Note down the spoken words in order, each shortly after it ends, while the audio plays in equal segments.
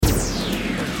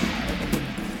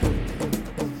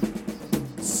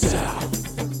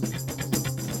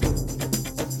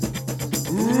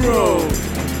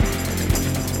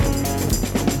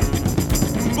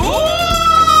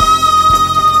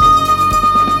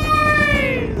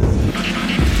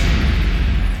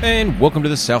And welcome to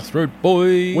the South Road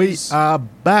Boys. We are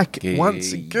back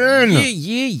once again.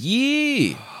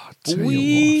 Yeah.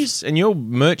 Boys. And you're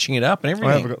merching it up and everything.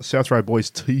 I have got the South Road Boys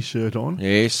t-shirt on.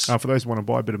 Yes. For those who want to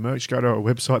buy a bit of merch, go to our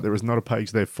website. There is not a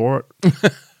page there for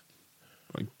it.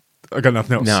 I got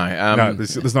nothing else. No,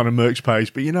 there's not a merch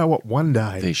page. But you know what? One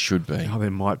day. There should be. Oh,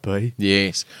 there might be.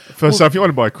 Yes. So if you want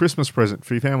to buy a Christmas present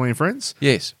for your family and friends,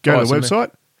 Yes. go to the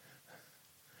website.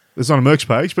 There's not a merch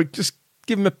page, but just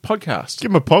give them a podcast.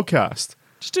 give them a podcast.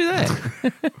 Just do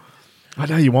that. I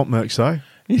know you want merch, though.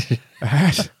 A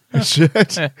hat, a shirt.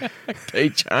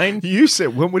 Keychain. You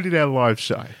said when we did our live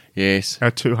show, Yes.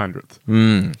 our 200th,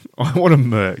 I want a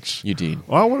merch. You did.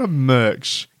 I want a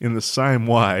merch in the same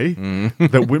way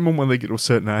that women, when they get to a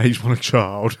certain age, want a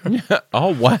child.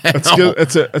 Oh, wow.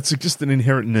 It's just an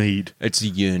inherent need. It's a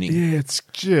yearning. Yeah,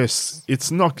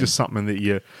 it's not just something that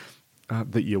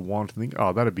you want and think,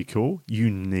 oh, that'd be cool. You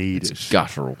need It's it.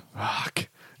 guttural. Fuck.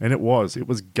 And it was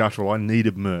guttural. I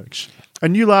needed merch.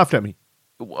 And you laughed at me.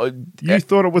 You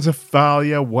thought it was a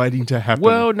failure waiting to happen.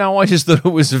 Well, no, I just thought it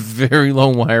was a very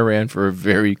long way around for a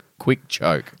very quick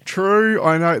choke. True,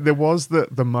 I know. There was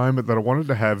the moment that I wanted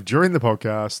to have during the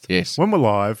podcast. Yes. When we're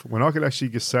live, when I could actually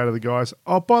just say to the guys,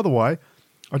 oh, by the way,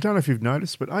 I don't know if you've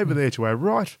noticed, but over there to our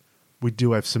right, we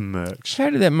do have some merch. How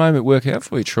did that moment work out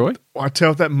for you, Troy? I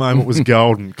tell that moment was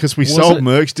golden because we Was sold it?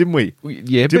 merch, didn't we?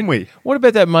 Yeah, Didn't but we? What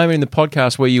about that moment in the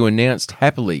podcast where you announced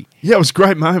happily? Yeah, it was a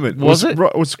great moment. Was it?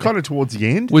 It was kind of towards the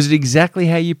end. Was it exactly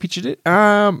how you pictured it?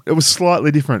 It was slightly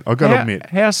different, I've got to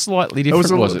admit. How slightly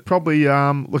different was it? Probably,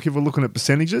 look, if we're looking at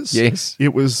percentages, Yes.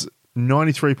 it was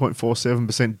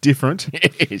 93.47% different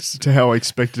Yes. to how I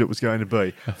expected it was going to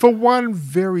be. For one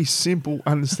very simple,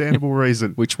 understandable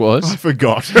reason. Which was? I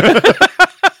forgot.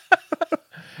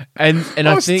 And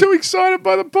I I was think too excited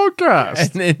by the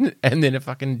podcast. and then a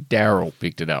fucking Daryl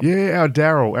picked it up. Yeah,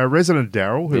 our resident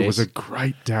Daryl, who Yes. was a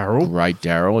great Daryl. Great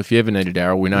Daryl. If you ever need a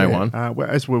Daryl, we know one. Well,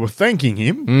 as we were thanking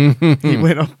him, he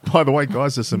went, oh, by the way,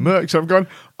 guys, there's some merch. I've gone,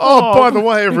 by the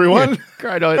way, everyone,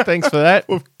 Great. Thanks for that.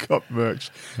 we've got merch.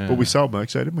 But we sold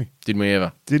merch, though, didn't we? Didn't we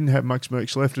ever? Didn't have much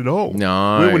merch left at all.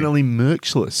 No. We were nearly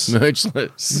merchless.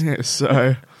 Merchless.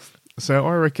 Yeah, so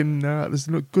I reckon there's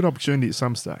a good opportunity at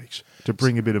some stage to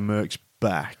bring a bit of merch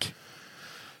back.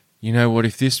 You know what?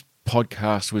 If this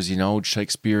podcast was in old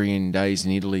Shakespearean days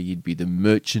in Italy, you'd be the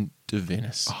Merchant of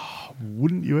Venice.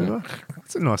 Wouldn't you ever?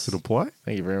 That's a nice little play.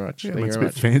 Thank you very much. Yeah, Thank it's you a very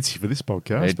bit much. fancy for this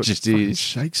podcast. It but just fucking is.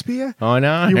 Shakespeare? I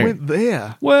know. You went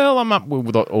there. Well, I'm up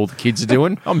with what all the kids are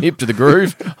doing. I'm hip to the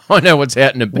groove. I know what's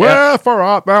out and about. Wherefore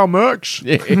art thou merch?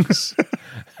 Yes.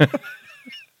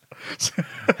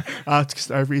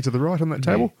 Just over here to the right on that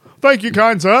table. Thank you,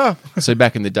 kind sir. So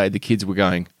back in the day, the kids were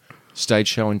going, stage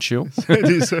show and chill. It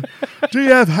is, do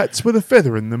you have hats with a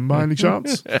feather in them by any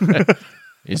chance?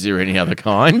 Is there any other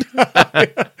kind?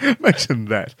 Imagine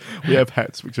that. We have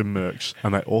hats which are merch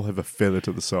and they all have a feather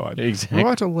to the side. Exactly.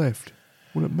 Right or left?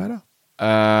 Would it matter?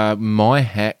 My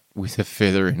hat with a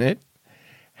feather in it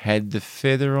had the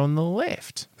feather on the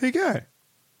left. There you go.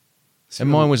 And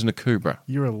mine was an Akubra.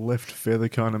 You're a left feather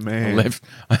kind of man. Left.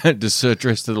 Does Sir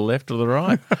dress to the left or the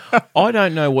right? I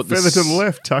don't know what Feather to the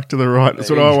left, tuck to the right. That's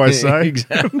what I always say.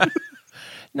 Exactly.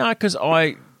 No, because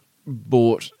I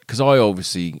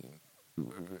obviously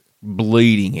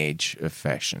bleeding edge of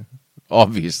fashion,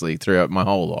 obviously throughout my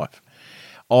whole life.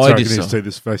 I can see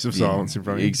this face of silence in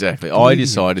front of you. Exactly. I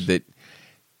decided that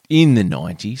in the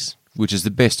 90s, which is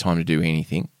the best time to do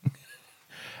anything,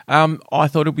 I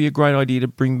thought it would be a great idea to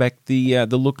bring back the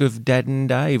look of Dad and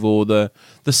Dave or the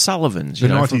Sullivans. The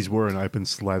 90s were an open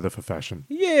slather for fashion.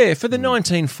 Yeah, for the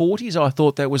 1940s, I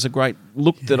thought that was a great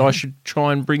look that I should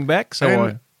try and bring back.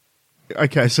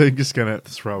 Okay, so I'm just going to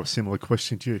throw a similar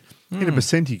question to you. In a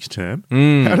percentage term,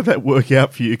 how did that work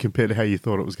out for you compared to how you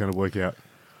thought it was going to work out?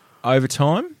 Over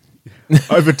time?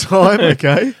 Over time,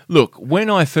 okay. Look, when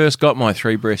I first got my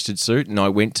three-breasted suit and I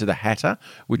went to the Hatter,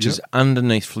 which is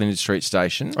underneath Flinders Street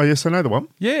Station. Oh, yes, I know the one.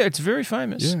 Yeah, it's very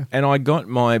famous. Yeah. And I got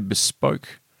my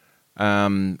bespoke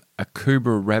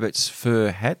Akubra Rabbit's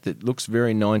fur hat that looks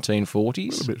very 1940s. A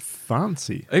little bit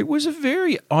fancy. It was a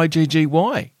very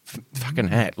IGGY fucking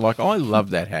hat. Like, I love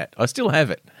that hat. I still have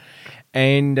it.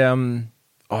 And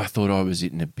I thought I was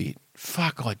it in a bit.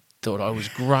 Fuck, I thought I was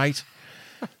great.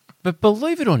 But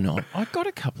believe it or not, I got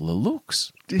a couple of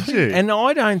looks. Did you? And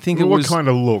I don't think it what was... kind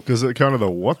of look? Is it kind of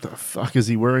the what the fuck is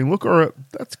he wearing look, or a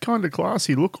that's kind of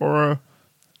classy look, or a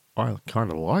I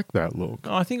kind of like that look?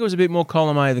 I think it was a bit more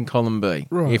column A than column B,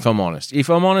 Right. if I'm honest. If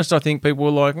I'm honest, I think people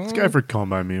were like, Let's go for a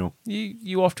combo meal.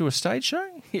 You off to a stage show?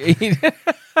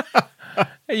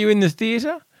 Are you in the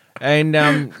theatre? And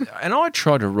I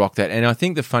tried to rock that. And I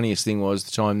think the funniest thing was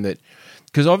the time that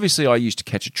because obviously I used to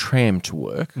catch a tram to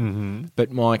work,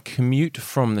 but my commute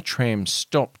from the tram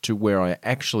stop to where I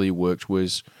actually worked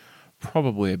was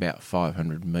probably about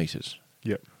 500 metres.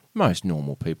 Yep. Most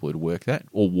normal people would work that,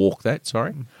 or walk that,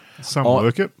 sorry. Some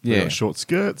work it. They yeah. got short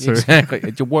skirts. So. Exactly.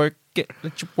 Let your work get.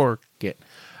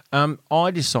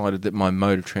 I decided that my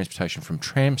mode of transportation from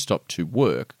tram stop to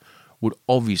work would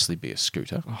obviously be a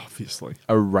scooter, Obviously.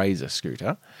 a Razor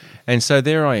scooter. And so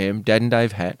there I am, Dad and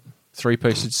Dave hat,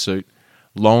 three-pieced suit,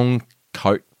 long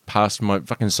coat, past my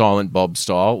fucking Silent Bob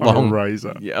style. On a long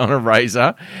Razor. Yeah, on a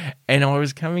Razor. And I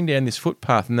was coming down this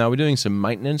footpath and they were doing some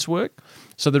maintenance work.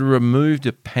 So they removed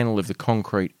a panel of the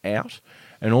concrete out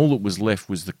and all that was left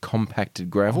was the compacted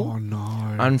gravel. Oh,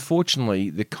 no. Unfortunately,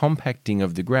 the compacting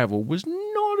of the gravel was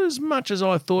not as much as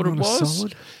I thought Not it as was.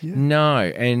 solid? Yeah. No,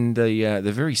 and the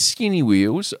very skinny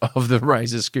wheels of the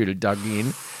Razor scooter dug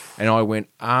in, and I went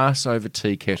arse over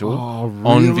tea kettle on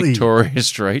really? Victoria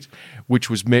Street, which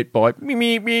was met by me,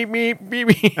 me, me, me, me,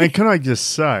 me. And can I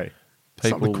just say, it's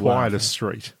not the People quietest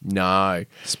laughing. street, No,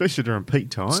 especially during peak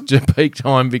time. to peak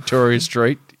time Victoria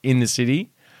Street in the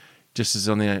city, just as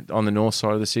on the north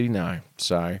side of the city. No,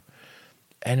 so.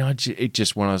 And it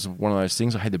just one of those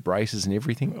things. I had the braces and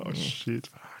everything. Oh, shit.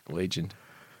 Fuck, legend.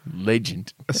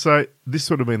 So this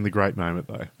would have been the great moment,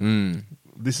 though. Mm.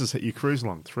 This is you cruise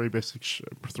along, three-breasted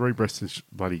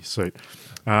bloody suit.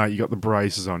 You got the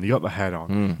braces on. You got the hat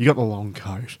on. You got the long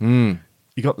coat. You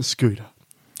got the scooter.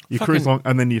 You cruise along,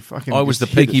 and then you fucking. I was the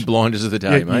just hit Peaky it. Blinders of the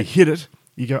day, You mate. hit it.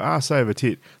 You go arse over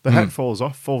tit. The hat falls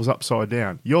off, falls upside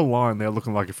down. You're lying there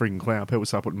looking like a freaking clown. People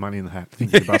start putting money in the hat,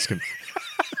 thinking you're busking.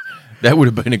 That would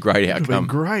have been a great It would have been outcome.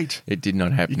 great. It did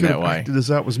not happen You could that have way. acted as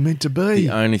that was meant to be. The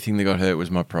only thing that got hurt was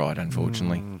my pride,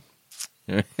 unfortunately.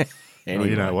 Anyway. Well,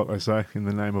 you know what they say, in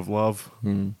the name of love.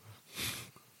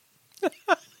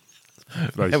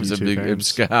 That was a big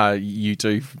obscure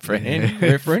U2 friend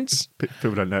reference.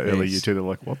 People don't know early Yes. U2. They're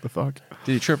like, what the fuck?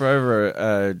 Did you trip over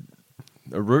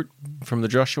a root from the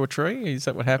Joshua tree? Is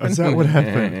that what happened? Is that what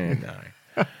happened?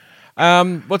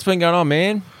 No. What's been going on,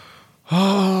 man?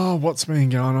 Oh, what's been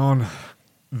going on?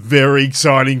 Very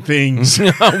exciting things.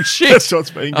 Oh, shit. That's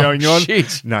what's been going on.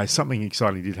 Shit. No, something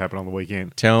exciting did happen on the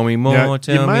weekend. Tell me more, Now,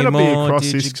 tell you may me not more. be across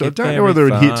Did this you because I get don't know very whether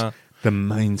it hit far? the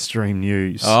mainstream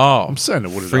news. Oh. I'm certain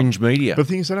it would have. Fringe media. But the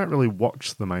thing is, I don't really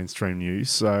watch the mainstream news,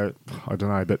 so I don't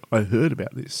know. But I heard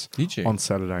about this Did you? on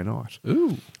Saturday night.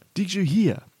 Ooh. Did you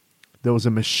hear there was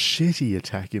a machete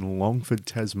attack in Longford,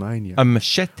 Tasmania A on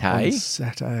machete?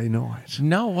 Saturday night?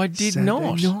 No, I did Saturday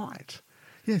not. night.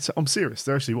 Yeah, so I'm serious.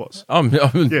 There actually was. I'm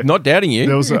Yeah. not doubting you.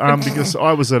 There was because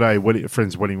I was at a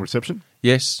friend's wedding reception.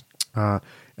 Yes.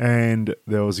 And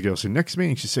there was a girl sitting next to me,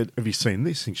 and she said, "Have you seen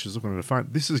this?" And she was looking at her phone.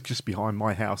 This is just behind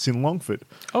my house in Longford.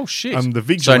 Oh, shit. The So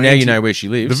vigilante, now you know where she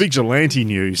lives. The Vigilante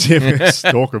News, yeah,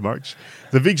 stalker much.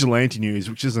 The Vigilante News,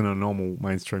 which isn't a normal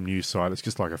mainstream news site, it's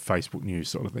just like a Facebook news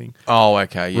sort of thing. Oh,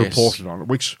 okay, yes. Reported on it,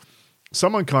 which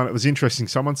someone it was interesting.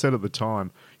 Someone said at the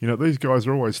time, these guys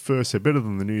are always first. They're better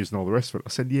than the news and all the rest of it. I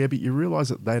said, yeah, but you realise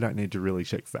that they don't need to really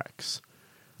check facts.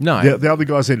 No. The other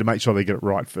guys need to make sure they get it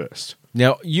right first.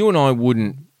 Now, you and I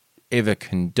wouldn't ever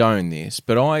condone this,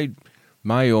 but I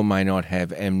may or may not have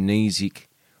amnesic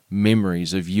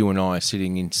memories of you and I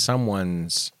sitting in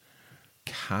someone's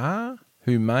car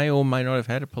who may or may not have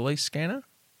had a police scanner.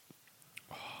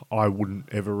 I wouldn't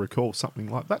ever recall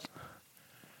something like that.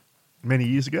 Many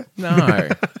years ago. No.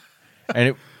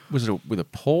 And was it with a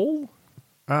Paul?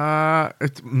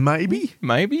 Maybe.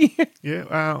 Maybe.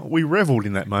 Yeah, we revelled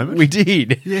in that moment. We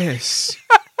did. Yes.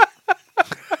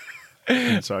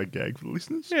 Inside gag for the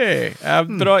listeners. Yeah.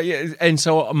 And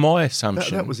so my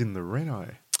assumption. That was in the Renault.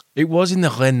 It was in the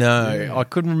Renault. Yeah. I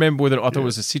couldn't remember whether I thought it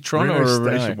was a Citroen Renault or a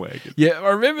station Renault. wagon. Yeah, I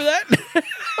remember that.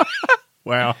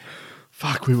 Wow.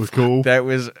 Fuck, we were cool. That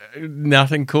was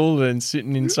nothing cooler than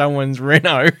sitting in someone's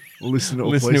Renault Listen to a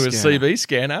listening to a police scanner. CB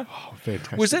scanner. Oh,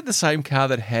 fantastic. Was that the same car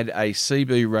that had a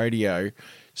CB radio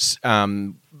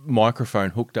microphone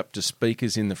hooked up to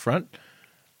speakers in the front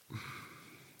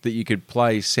that you could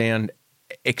play sound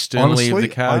externally Honestly, of the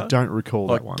car? I don't recall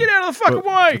Like, that one. get out of the fucking But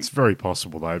way! It's very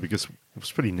possible, though, because it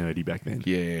was pretty nerdy back then.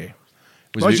 Yeah.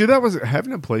 Was Mind it you, that was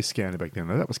having a police scanner back then,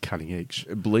 though. That was cutting edge.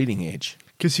 bleeding edge.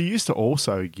 Because he used to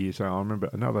also get, I remember,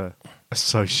 another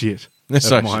associate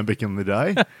Associate. of mine back in the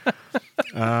day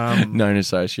Known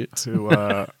associates. who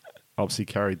obviously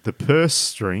carried the purse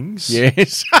strings.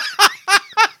 Yes.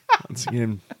 Once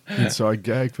again, inside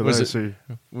gag for Was those it-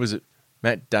 who... Was it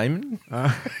Matt Damon?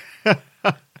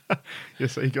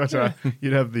 Yes, so you got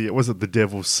you'd have was it the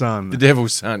Devil's Son? The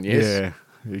Devil's Son, yes. Yeah,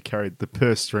 who carried the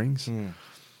purse strings.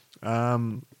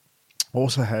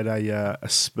 Also had a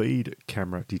speed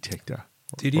camera detector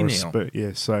Did he or a now?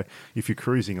 Yeah, so if you're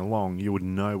cruising along, you would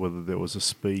know whether there was a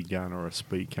speed gun or a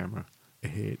speed camera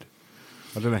ahead.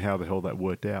 I don't know how the hell that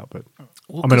worked out, but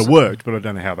Well, I mean, 'cause- it worked, but I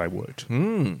don't know how they worked.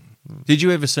 Did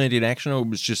you ever see it in action, or it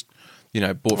was just,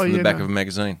 bought from the back of a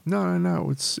magazine? No,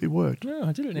 it worked. No,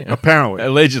 I did it now. Apparently.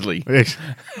 Allegedly. Yes.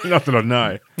 Not that I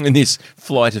know. In this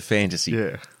flight of fantasy.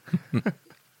 Yeah.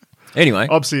 Anyway.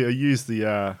 Obviously, I used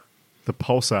the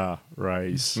pulsar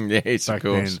rays. Yes, of back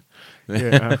course.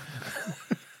 then.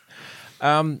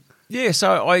 Yeah. Yeah,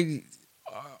 so I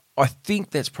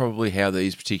think that's probably how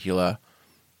these particular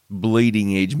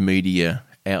bleeding edge media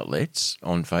outlets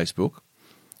on Facebook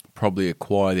probably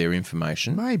acquire their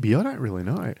information. Maybe. I don't really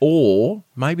know. Or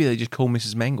maybe they just call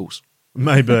Mrs. Mangles.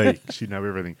 Maybe. She'd know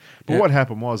everything. But Yeah. what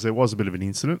happened was there was a bit of an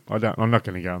incident. I'm not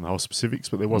going to go on the whole specifics,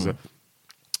 but there was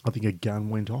I think a gun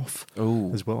went off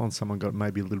Ooh. as well, and someone got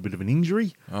maybe a little bit of an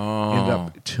injury. Oh. Ended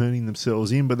up turning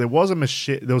themselves in, but there was a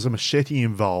machete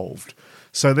involved.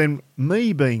 So then,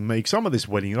 me being me, because I'm at this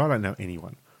wedding and I don't know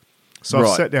anyone. So I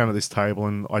Right. sat down at this table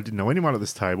and I didn't know anyone at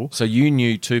this table. So you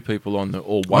knew two people or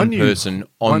I one knew person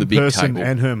on one the big person table.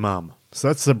 and her mum. So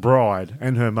that's the bride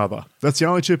and her mother. That's the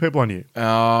only two people I knew.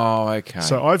 Oh, okay.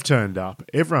 So I've turned up.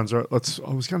 Everyone's. It was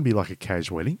going to be like a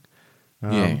cash wedding.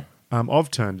 Yeah.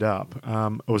 I've turned up.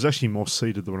 It was actually more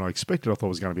seated than what I expected. I thought it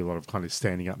was going to be a lot of kind of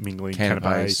standing up, mingling,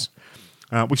 Canapes.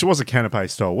 canapes, which was a canapé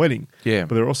style wedding. Yeah.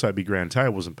 But there were also big round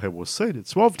tables and people were seated.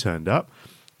 So I've turned up,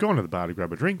 gone to the bar to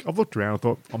grab a drink. I've looked around. I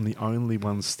thought I'm the only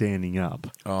one standing up.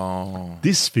 Oh.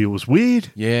 This feels weird.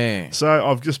 Yeah. So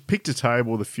I've just picked a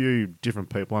table with a few different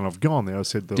people and I've gone there. I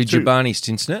said, there were Did you two- Barney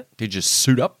Stinson it? Did you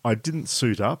suit up? I didn't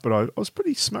suit up, but I was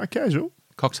pretty smart casual.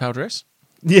 Cocktail dress?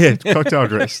 Yeah, cocktail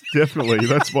dress, definitely.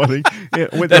 That's my thing. Yeah,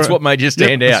 I went That's there- what made you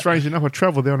stand Yep, out. Strange enough, I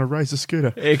travelled there on a Razor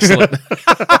scooter. Excellent.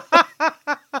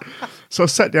 So I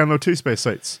sat down, there were two spare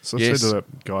seats. So I Yes. said to the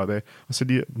guy there, I said,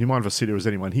 do you mind if I sit here? Is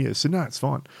anyone here? He said, no, it's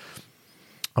fine.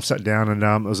 I've sat down and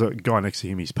there was a guy next to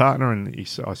him, his partner, and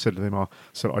I said to them, I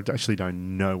actually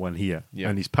don't know one here. Yeah.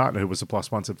 And his partner, who was a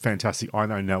plus one, said, fantastic, I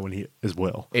know no one here as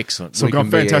well. Excellent. So We I've gone,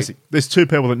 can be a- fantastic. There's two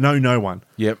people that know no one.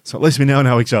 Yep. So at least we now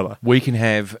know each other. We can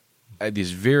have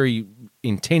this very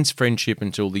intense friendship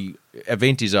until the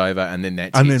event is over, and then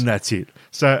that's And it. then that's it.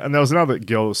 So, and there was another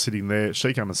girl sitting there.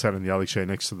 She came and sat in the other chair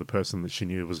next to the person that she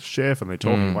knew was a chef, and they're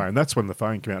talking away. And that's when the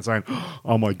phone came out saying,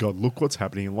 "Oh my God, look what's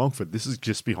happening in Longford. This is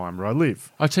just behind where I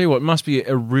live." I tell you what, it must be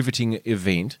a riveting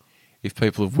event if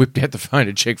people have whipped out the phone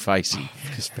to check Facey.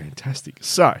 Just fantastic.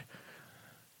 So,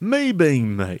 me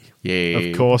being me, Yeah.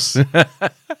 of course,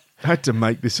 had to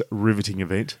make this riveting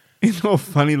event into a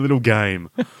funny little game.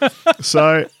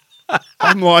 So,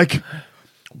 I'm like,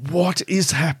 what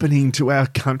is happening to our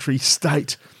country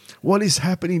state? What is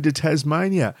happening to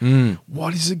Tasmania?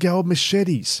 What is the go of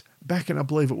machetes? Back in, I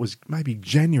believe it was maybe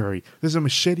January, there's a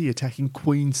machete attacking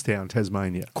Queenstown,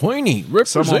 Tasmania. Queenie,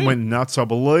 represent. Someone went nuts. I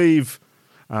believe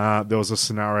there was a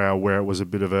scenario where it was a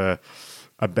bit of a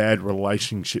bad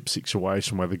relationship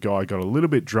situation where the guy got a little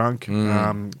bit drunk,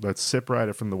 that's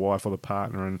separated from the wife or the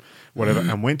partner and whatever,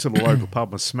 and went to the local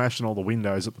pub and smashing all the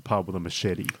windows at the pub with a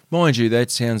machete. Mind you, that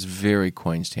sounds very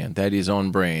Queenstown. That is on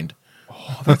brand.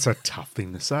 Oh, that's a tough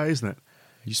thing to say, isn't it?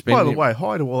 You By the way,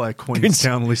 hi to all our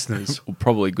Queenstown listeners.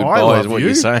 probably I goodbye love is what you.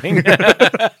 you're saying.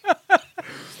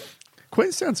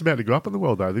 Queenstown's about to go up in the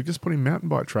world, though. They've just put in mountain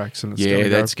bike tracks, and it's Yeah, gonna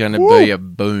that's go, going to woo, be a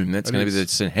boom. That's It going to be is.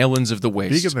 the St Helens of the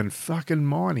West. bigger than fucking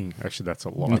mining. Actually, that's a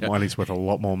lot. No. Mining's worth a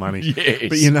lot more money. Yes.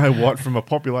 But you know what? From a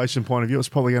population point of view, it's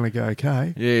probably going to go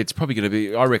okay. Yeah, it's probably going to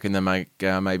be. I reckon they make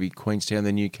maybe Queenstown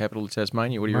the new capital of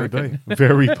Tasmania. What do you reckon? Maybe.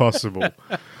 Very possible.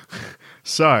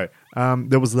 So,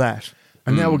 there was that.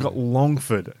 And now we've got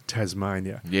Longford,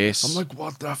 Tasmania. Yes. I'm like,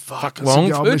 what the fuck? Fuck Is the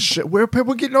Longford? Where are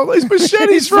people getting all these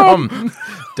machetes from?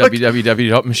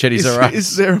 www.machetes.com.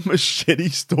 Is there a machete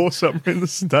store somewhere in the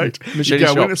state? Machete you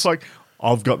go in, shops. it's like,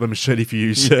 I've got the machete for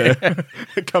you, sir.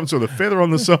 It comes with a feather on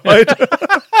the side.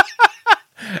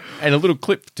 And a little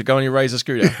clip to go on your Razor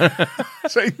scooter.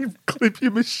 So you can clip your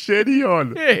machete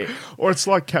on. Yeah. Or it's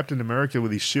like Captain America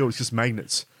with his shield. It's just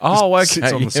magnets. Oh, Just okay.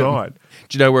 sits on the Yeah. side.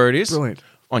 Do you know where it is? Brilliant.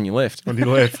 On your left. On your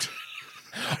left.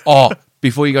 Oh,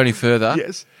 before you go any further,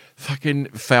 Yes. fucking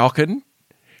Falcon,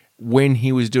 when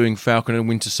he was doing Falcon and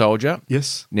Winter Soldier.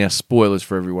 Yes. Now, spoilers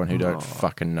for everyone who don't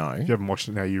fucking know. If you haven't watched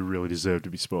it now, you really deserve to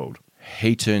be spoiled.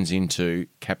 He turns into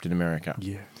Captain America.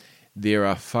 Yeah. There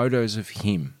are photos of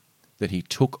him that he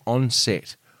took on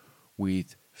set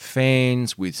with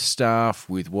fans, with staff,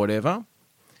 with whatever,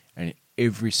 and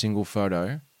every single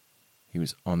photo, he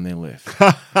was on their left.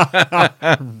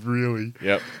 Really?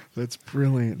 Yep. That's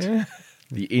brilliant.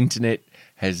 The internet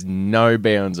has no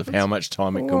bounds of how much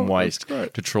time it can waste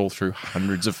great. to trawl through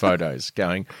hundreds of photos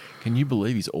going, can you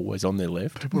believe he's always on their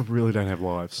left? People really don't have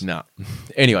lives. No.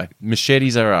 Anyway,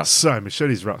 machetes are us. So,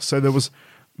 machetes are us. So there was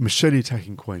machete attack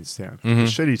in Queenstown.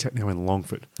 Machete attack now in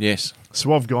Longford. Yes.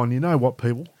 So I've gone, you know what,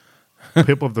 people?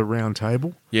 People of the round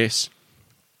table, Yes.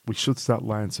 we should start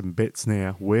laying some bets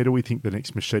now. Where do we think the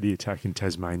next machete attack in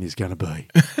Tasmania is going to be?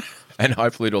 And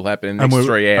hopefully it'll happen in the next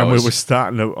 3 hours.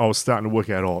 And I was starting to work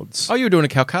out odds. Oh, you were doing a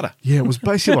Calcutta. Yeah, it was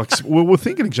basically like, we were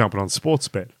thinking of jumping on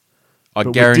Sportsbet. I But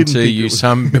we didn't guarantee think you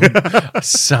it was-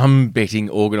 some betting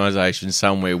organisation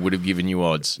somewhere would have given you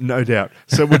odds. No doubt.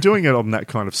 So we're doing it on that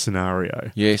kind of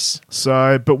scenario. Yes.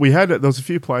 So, but we had it. There was a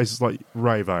few places like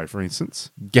Ravo, for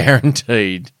instance,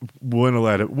 Guaranteed. weren't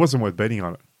allowed. It wasn't worth betting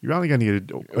on it. You're only going to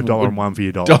get a dollar and one for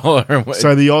your dollar. Dollar.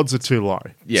 So the odds are too low.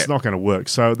 Yeah. It's not going to work.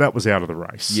 So that was out of the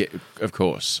race. Yeah, of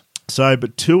course. So,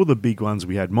 but two of the big ones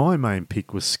we had. My main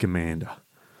pick was Scamander.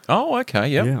 Oh, okay.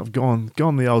 Yep. Yeah, I've gone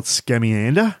the old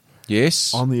Scamander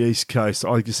Yes. on the East Coast.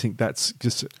 I just think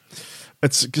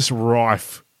it's just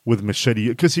rife with machete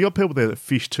because you got people there that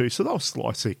fish too, so they'll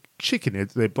slice their chicken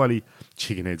heads, their bloody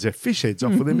chicken heads, their fish heads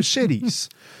off with their machetes.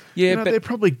 Yeah, You know, but they've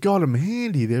probably got them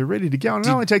handy. They're ready to go, and it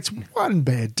only takes one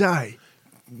bad day.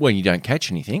 when you don't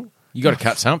catch anything, you got to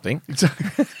cut something.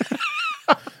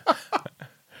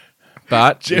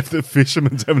 But Jeff the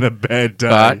fisherman's having a bad day.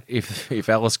 but if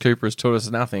Alice Cooper has taught us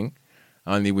nothing,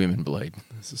 only women bleed.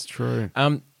 This is true.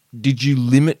 Did you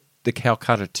limit the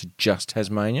Calcutta to just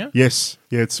Tasmania? Yes,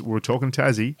 yeah. We're talking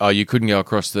Tassie. Oh, you couldn't go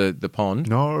across the pond?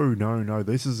 No.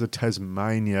 This is a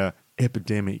Tasmania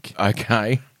epidemic.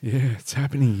 Okay. Yeah, it's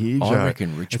happening here, I Joe.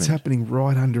 reckon Richmond. It's happening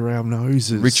right under our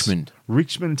noses.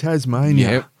 Richmond, Tasmania.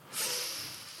 Yep.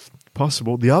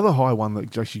 Possible. The other high one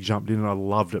that actually jumped in, and I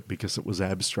loved it because it was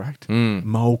abstract. Hmm.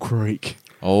 Mole Creek.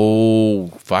 Oh,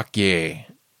 fuck yeah.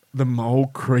 The Mole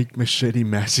Creek Machete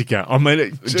Massacre. I mean,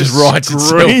 it just writes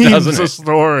itself, screams doesn't a it?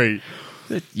 story.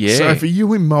 Yeah. So for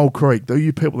you in Mole Creek, though,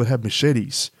 you people that have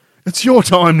machetes, it's your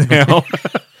time now.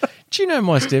 Do you know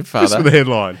my Just for the stepfather?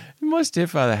 headline. My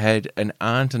stepfather had an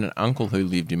aunt and an uncle who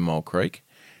lived in Mole Creek.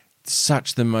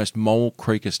 Such the most Mole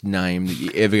Creekest name that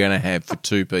you're ever going to have for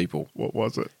two people. What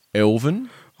was it? Elvin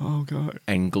Oh, God.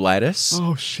 and Gladys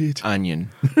Oh, shit. Onion.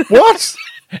 What?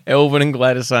 Elvin and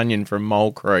Gladys Onion from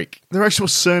Mole Creek. Their actual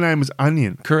surname was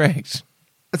Onion. Correct.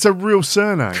 It's a real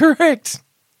surname. Correct.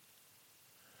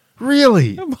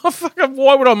 Really?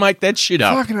 Why would I make that shit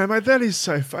up? Fucking hell, mate, that is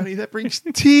so funny. That brings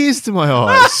tears to my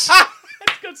eyes.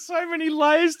 It's got so many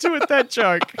layers to it, that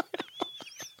joke.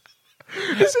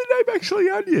 Is their name actually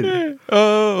Onion?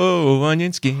 Oh,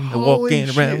 onion skin, Holy walking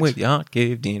around shit. with your heart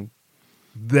caved in.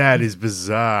 That is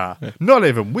bizarre. Not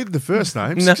even with the first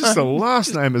names, No. just the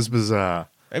last name is bizarre.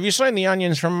 Have you seen the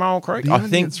onions from Mole Creek? The I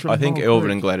onions from think Mole Elvin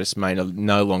Creek. and Gladys may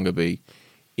no longer be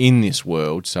in this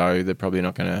world, so they're probably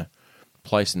not going to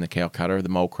place in the Calcutta of the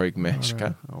Mole Creek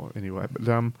massacre. Oh, anyway, but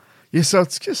yeah, so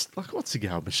it's just like, what's the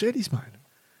go? Machetes, mate.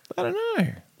 I don't know.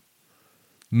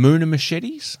 Moona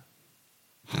machetes?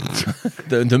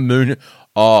 the Moona.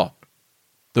 Oh,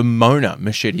 the Mona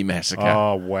Machete Massacre.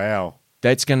 Oh, wow.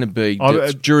 That's going to be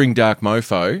Oh, during Dark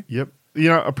Mofo. Yep. You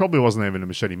know, it probably wasn't even a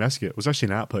machete massacre. It was actually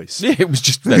an art piece. Yeah, it was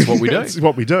just, that's what we do. That's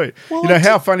what we do. Well, you know, I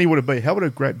how funny would it be? How would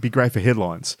it be great for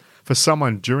headlines? For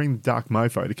someone during Dark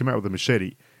Mofo to come out with a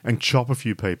machete and chop a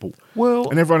few people. Well-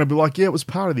 and everyone would be like, yeah, it was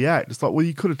part of the act. It's like, well,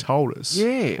 you could have told us.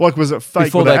 Yeah. Like, was it fake?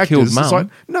 Before Were they killed actors? It's Mum. like,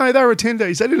 no, they were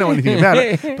attendees. They didn't know anything about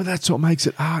it. But that's what makes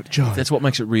it art, Joe. That's what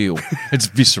makes it real. It's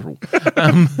visceral.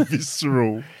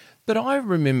 visceral. But I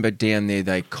remember down there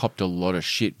they copped a lot of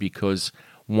shit because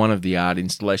one of the art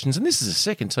installations, and this is the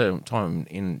second time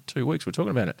in 2 weeks we're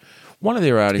talking about it, one of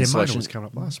their art Yeah, Mona installations, was coming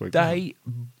up last week. they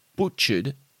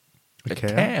butchered a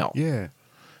cow. Yeah.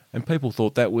 And people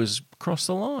thought that was across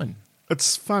the line.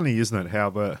 It's funny, isn't it, how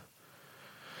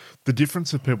the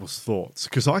difference of people's thoughts.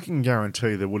 Because I can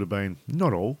guarantee there would have been,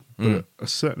 not all, but a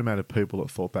certain amount of people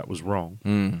that thought that was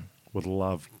wrong would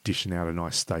love dishing out a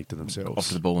nice steak to themselves. Off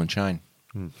to the ball and chain.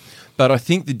 But I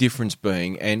think the difference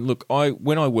being, and look,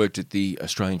 when I worked at the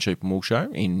Australian Sheep and Wool Show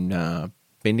in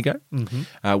Bendigo,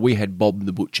 we had Bob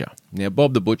the Butcher. Now,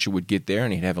 Bob the Butcher would get there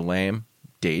and he'd have a lamb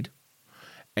dead,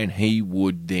 and he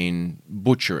would then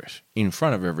butcher it in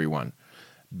front of everyone.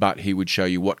 But he would show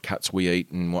you what cuts we eat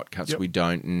and what cuts we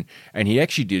don't. And he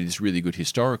actually did this really good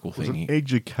historical It was thing. an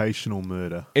educational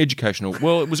murder. Educational.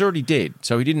 Well, it was already dead,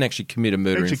 so he didn't actually commit a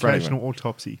murder in front of Educational everyone.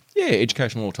 autopsy. Yeah,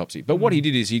 educational autopsy. But what he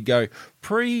did is he'd go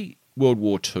pre-World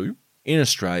War II in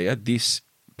Australia, this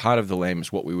part of the lamb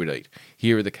is what we would eat.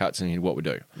 Here are the cuts and here what we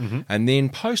do. And then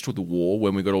post the war,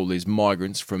 when we got all these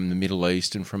migrants from the Middle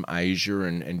East and from Asia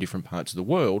and different parts of the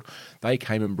world, they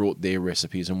came and brought their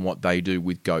recipes and what they do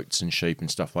with goats and sheep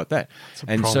and stuff like that.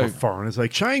 And so foreigners, they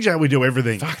change how we do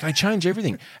everything. fuck, they change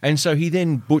everything. And so he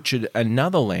then butchered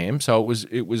another lamb. So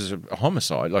it was a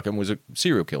homicide, like it was a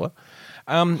serial killer.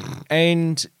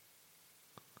 And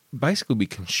basically we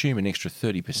consume an extra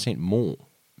 30% more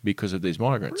because of these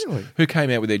migrants Really? who came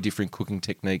out with their different cooking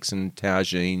techniques and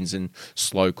tagines and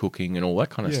slow cooking and all that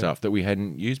kind of stuff that we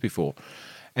hadn't used before.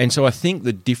 And so I think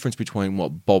the difference between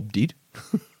what Bob did,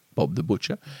 Bob the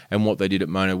butcher, and what they did at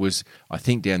Mona was, I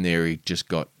think down there he just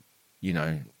got,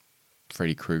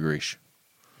 Freddy Krueger-ish.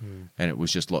 And it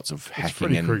was just lots of hacking. It's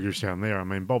Freddy and Krueger's down there. I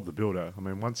mean, Bob the Builder. I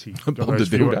mean, once he got Bob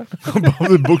those the Builder. Bob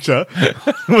the Butcher,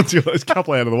 once he got those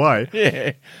couple out of the way,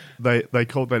 yeah. they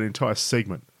called that entire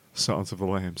segment Silence of the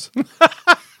Lambs.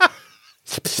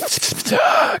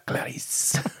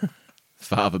 Gladys.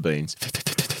 Fava beans.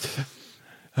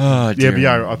 Oh, Yeah, dear. but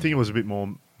yeah, I think it was a bit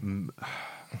more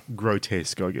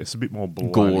grotesque, I guess. A bit more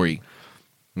bloody. Gory.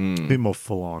 A bit more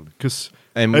full on. Because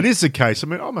And- it is the case. I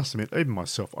mean, I must admit, even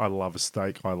myself, I love a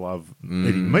steak. I love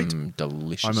eating meat.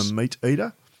 Delicious. I'm a meat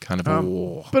eater.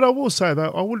 Carnivore. But I will say, though,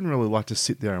 I wouldn't really like to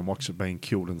sit there and watch it being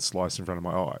killed and sliced in front of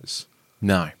my eyes.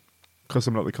 No. Because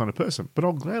I'm not the kind of person. But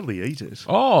I'll gladly eat it.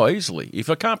 Oh, easily. If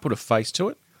I can't put a face to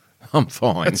it, I'm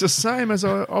fine. It's the same as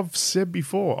I've said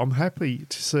before. I'm happy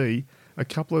to see a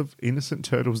couple of innocent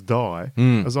turtles die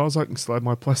as I can slide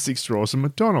my plastic straws in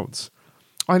McDonald's.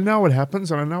 I know it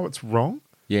happens and I know it's wrong.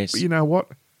 Yes. But you know what?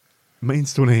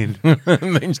 Means to an end.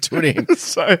 Means to an end.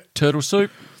 So Turtle soup.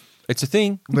 It's a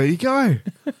thing. there you go.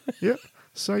 Yep.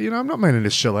 So, I'm not meaning to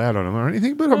shell out on them or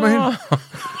anything, but I mean,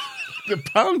 the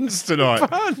puns tonight.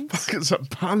 Fuck, it's a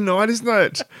pun night, isn't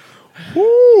it?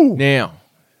 Woo! Now,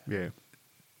 Yeah.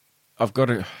 I've got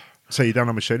to... So you done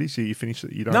on machetes? You finished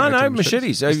it? You don't No, answer no, on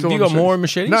machetes. You Have still you on got more on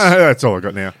machetes? No, that's all I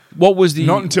got now. What was the...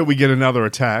 Not until we get another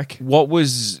attack. That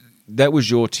was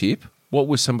your tip. What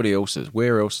was somebody else's?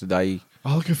 Where else did they...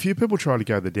 Oh, look, a few people tried to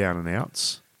go the down and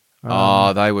outs.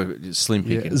 they were slim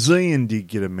Yeah, pickings. Zion did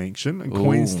get a mention, and Ooh.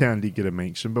 Queenstown did get a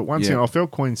mention. But once Yeah. again, I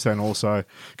felt Queenstown also,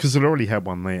 because it already had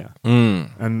one there.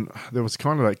 And there was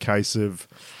kind of that case of,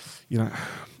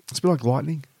 it's a bit like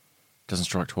lightning. Doesn't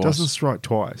strike twice. Doesn't strike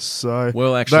twice. So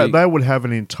Well, actually- they would have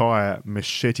an entire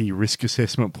machete risk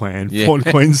assessment plan Yeah. for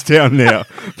Queenstown now.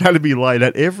 That'd be laid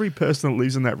out. Every person that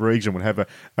lives in that region would have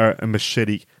a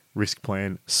machete risk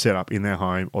plan set up in their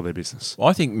home or their business.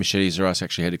 I think Machetes R Us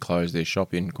actually had to close their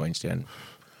shop in Queenstown.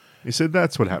 He said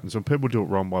that's what happens when people do it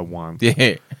wrong by one.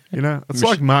 Yeah. It's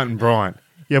like Martin Bryant.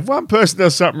 You have one person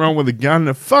does something wrong with a gun,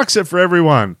 it fucks it for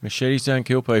everyone. Machetes don't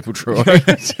kill people, Troy.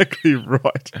 That's exactly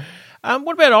right.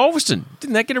 What about Ulverston?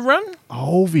 Didn't that get a run?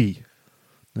 Olvie.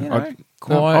 Quiet.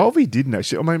 Olvie didn't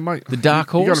actually. I mean, mate, The dark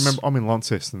You got horse? to remember, I'm in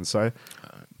Launceston, so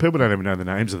people don't even know the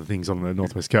names of the things on the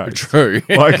Northwest Coast. True.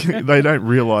 Like, they don't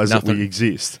realise that Nothing. we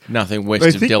exist. Nothing west They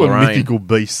of think we're Deloraine. mythical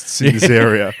beasts in this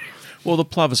area. Well, the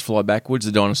plovers fly backwards,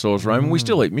 the dinosaurs roam, and we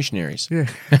still eat missionaries. Yeah.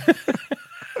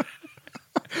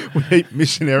 We eat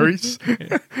missionaries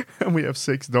and we have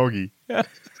sex doggy.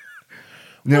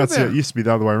 Now it used to be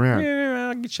the other way around. Yeah,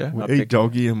 I'll get you. We'd eat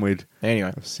doggy and we'd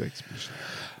Anyway, have sex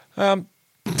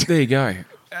missionaries. there you go.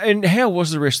 And how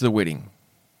was the rest of the wedding?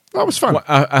 That was fun.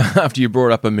 After you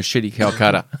brought up a machete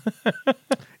Calcutta.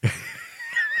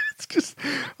 It's just,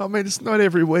 I mean, it's not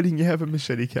every wedding you have a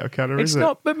machete Calcutta, It's is it?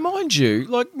 not, but mind you,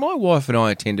 like my wife and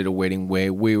I attended a wedding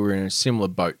where we were in a similar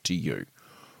boat to you.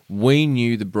 We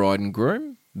knew the bride and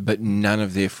groom, but none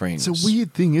of their friends. It's a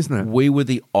weird thing, isn't it? We were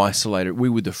the isolated, we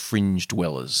were the fringe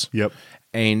dwellers. Yep.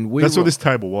 And we That's were, what this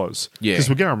table was. Yeah. Because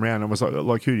we're going around and was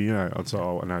like, who do you know? I'd say,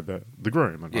 I know the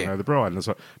groom and I Yeah. know the bride. And it's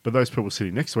like, but those people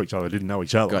sitting next to each other didn't know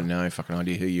each other. got no fucking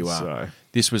idea who you are. So-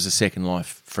 This was the Second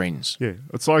Life friends. Yeah.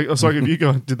 It's like if you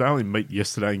guys, did they only meet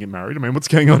yesterday and get married? I mean, what's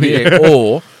going on Yeah, here?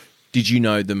 or did you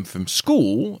know them from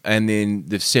school and then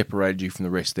they've separated you from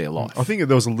the rest of their life? I think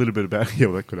there was a little bit about,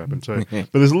 well, that could happen too.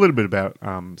 But there's a little bit about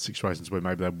situations where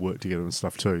maybe they've worked together and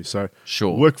stuff too. So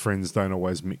Sure. work friends don't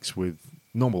always mix with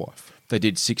normal life. They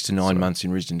did 6 to 9 months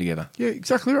in Risdon together. Yeah,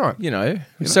 exactly right. You know,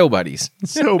 cell buddies.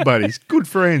 Cell buddies, good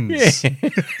friends.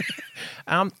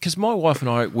 Because my wife and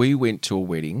I, we went to a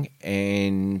wedding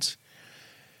and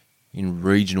in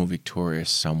regional Victoria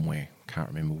somewhere, can't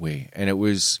remember where, and it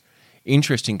was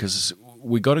interesting because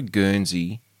we got a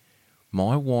Guernsey.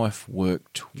 My wife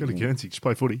worked... Go to Guernsey, just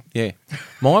play footy. Yeah.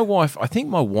 I think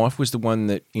my wife was the one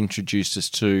that introduced us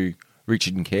to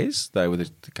Richard and Kez. They were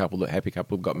the happy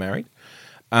couple who got married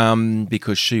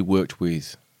because she worked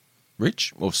with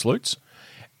Rich or Sloots.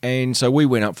 And so we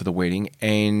went up for the wedding,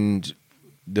 and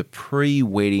the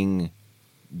pre-wedding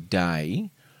day,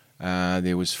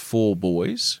 there was 4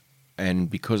 boys, and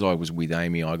because I was with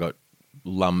Amy, I got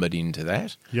lumbered into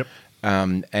that Yep.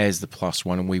 as the plus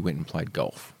one, and we went and played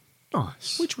golf,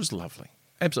 Nice. which was lovely,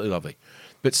 absolutely lovely.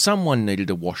 But someone needed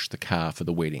to wash the car for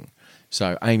the wedding,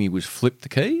 so Amy was flipped the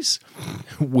keys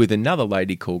with another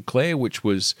lady called Claire, which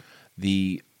was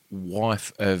the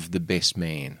wife of the best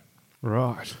man.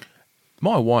 Right.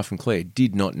 My wife and Claire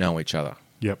did not know each other.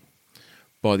 Yep.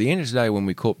 By the end of the day, when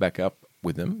we caught back up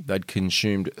with them, they'd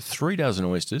consumed 3 dozen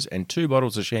oysters and 2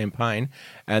 bottles of champagne,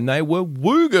 and they were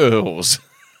woo girls.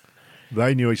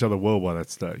 They knew each other well by that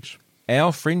stage.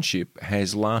 Our friendship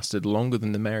has lasted longer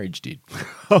than the marriage did.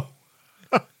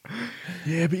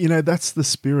 Yeah, but that's the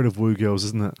spirit of woo girls,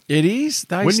 isn't it? It is.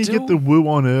 When you get the woo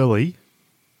on early,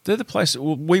 they're the place.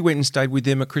 Well, we went and stayed with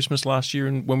them at Christmas last year,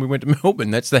 and when we went to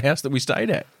Melbourne, that's the house that we stayed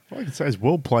at. all I can say is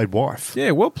well played, wife.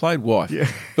 Yeah, well played, wife.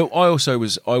 Yeah. But I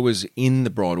was in the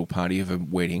bridal party of a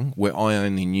wedding where I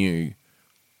only knew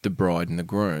the bride and the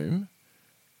groom,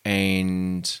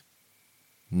 and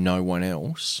no one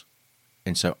else.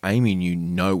 And so Amy knew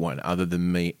no one other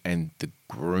than me and the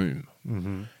groom.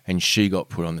 Mm-hmm. And she got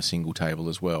put on the single table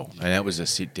as well. And that was a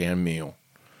sit-down meal.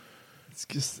 It's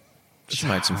just... She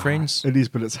made some friends. It is,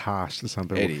 but it's harsh to some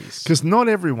people. It is. Because not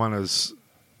everyone is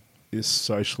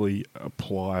socially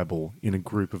pliable in a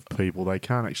group of people. They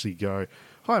can't actually go,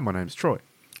 hi, my name's Troy.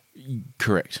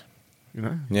 Correct.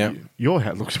 Yeah. Your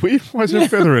hat looks weird. Why is there a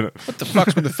feather in it? What the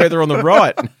fuck's with the feather on the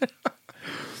right?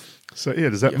 So, yeah,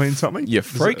 does that mean something? You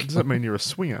freak. Does that mean you're a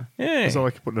swinger? Yeah. Is that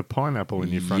like putting a pineapple in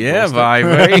your front Yeah,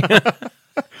 doorstep? baby.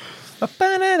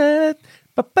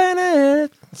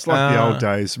 It's like the old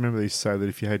days. Remember they used to say that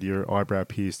if you had your eyebrow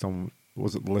pierced on,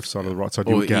 was it the left side or the right side?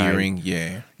 You Or were gay. earring,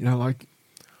 yeah. Like...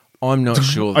 I'm not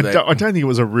sure I that... don't think it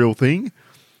was a real thing,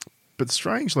 but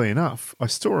strangely enough, I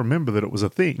still remember that it was a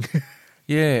thing.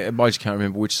 Yeah, I just can't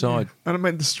remember which side. And I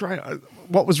mean,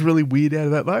 what was really weird out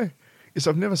of that, though, is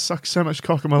I've never sucked so much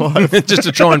cock in my life. Just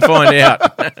to try and find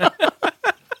out.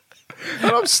 And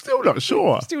I'm still not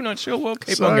sure. Still not sure. Well,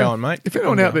 keep on going, mate. If Keep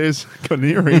anyone on out going. there's got an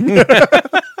earring,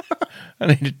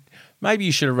 Maybe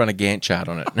you should have run a Gantt chart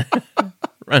on it.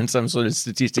 Run some sort of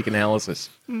statistic analysis.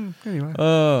 anyway.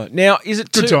 Now, is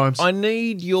it Good times. I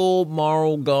need your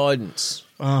moral guidance.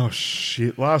 Oh,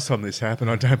 shit. Last time this happened,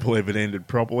 I don't believe it ended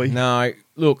properly. No,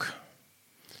 look,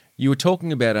 you were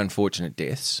talking about unfortunate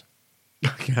deaths.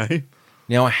 Okay.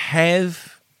 Now, I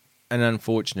have an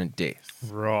unfortunate death,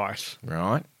 Right.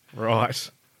 right?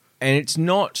 Right. And it's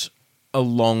not a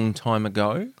long time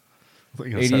ago. I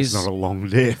think it's not a long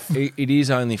death. It is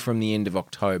only from the end of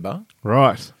October.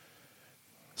 Right.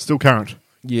 Still current.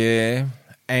 Yeah,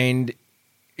 and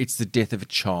it's the death of a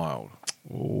child.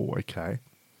 Oh, okay.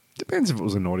 Depends if it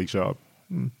was a naughty child.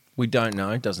 We don't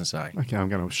know, it doesn't say. Okay, I'm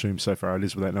going to assume so far it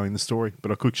is without knowing the story,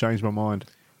 but I could change my mind.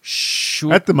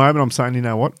 Sure. At the moment, I'm saying, you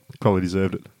know what? Probably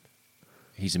deserved it.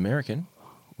 He's American,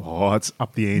 Oh, it's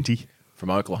up the ante. from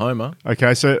Oklahoma.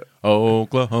 Okay, so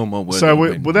Oklahoma. Where so the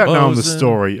wind without knowing the buzzing.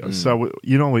 story, so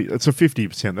you know it's a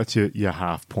 50%. That's your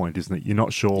half point, isn't it? You're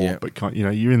not sure, Yeah. but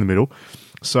you're in the middle.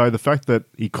 So the fact that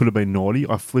he could have been naughty,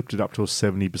 I flipped it up to a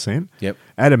 70%. Yep.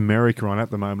 At America at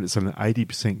the moment, it's an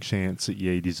 80% chance that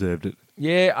he deserved it.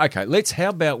 Yeah, okay. How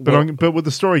about... But with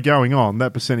the story going on,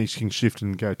 that percentage can shift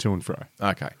and go to and fro.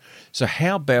 Okay. So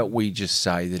how about we just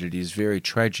say that it is very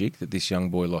tragic that this young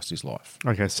boy lost his life.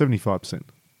 Okay, 75%.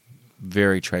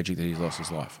 Very tragic that he's lost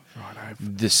his life. Right.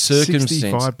 The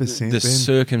 65% the then?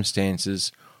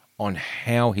 circumstances on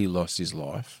how he lost his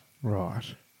life,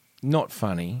 Right. not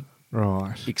funny,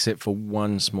 Right. except for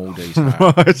one small detail.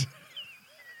 Right.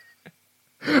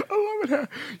 I love it how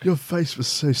your face was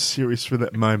so serious for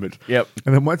that moment. Yep.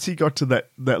 And then once he got to that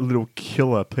little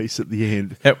killer piece at the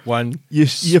end, That one your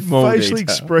small facial detail.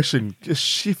 expression just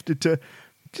shifted to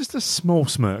just a small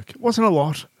smirk. It wasn't a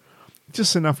lot,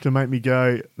 just enough to make me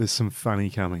go, there's some funny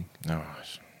coming. All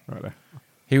right. Right.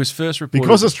 He was first reported...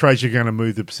 Because it's tragic, you're going to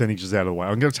move the percentages out of the way.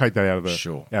 I'm going to take that out of the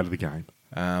Sure. out of the game.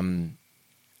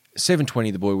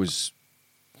 7:20, the boy was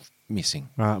missing.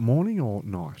 Morning or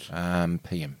night?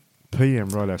 PM. PM,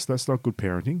 right. So that's not good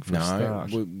parenting for a No,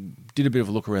 start. we did a bit of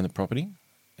a look around the property,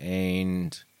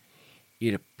 and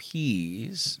it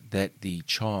appears that the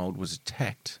child was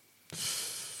attacked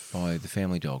by the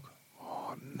family dog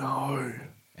No.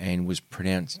 and was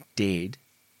pronounced dead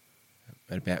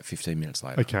at about 15 minutes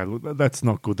later. Okay, look, that's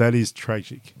not good. That is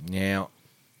tragic. Now,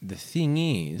 the thing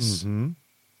is, Mm-hmm.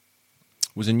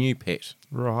 was a new pet,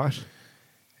 Right.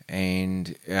 and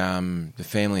the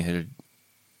family had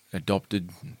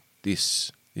adopted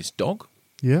this dog.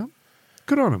 Yeah.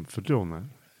 Good on him for doing that.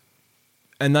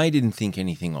 And they didn't think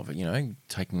anything of it,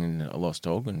 taking in a lost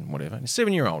dog and whatever. A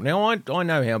 7-year-old. Now, I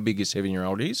know how big a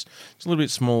 7-year-old is. It's a little bit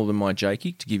smaller than my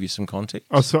Jakey, to give you some context.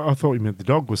 I thought you meant the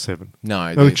dog was 7.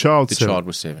 No, The child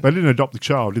was 7. They didn't adopt the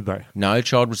child, did they? No, the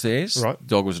child was theirs. Right. The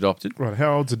dog was adopted. Right.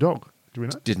 How old's the dog? Do we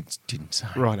know? Didn't say.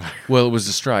 Right. Well, it was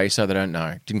a stray, so they don't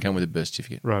know. Didn't come with a birth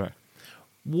certificate. Right.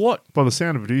 What? By the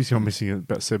sound of it, I'm missing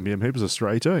about 7 p.m. He was a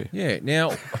stray too. Yeah.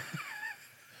 Now,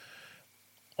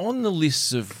 on the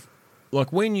lists of,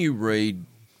 like, when you read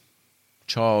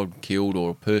child killed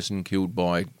or a person killed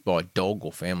by dog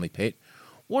or family pet,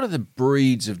 what are the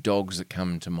breeds of dogs that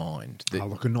come to mind?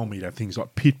 Look, normally you have things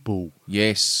like pit bull,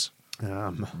 Yes.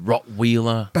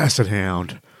 Rottweiler. basset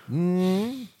hound.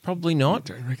 Probably not.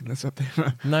 Don't you reckon that's up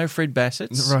there? No Fred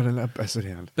Bassett's. Right, no, basset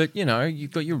hound. But,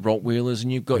 you've got your Rottweilers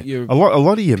and you've got your... A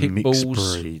lot of your pit mixed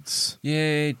bulls. breeds.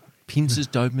 Yeah, pincers,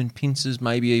 Doberman pincers,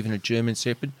 maybe even a German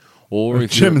Shepherd. Or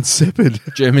if German Shepherd.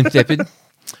 German Shepherd.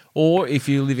 Or if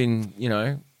you live in,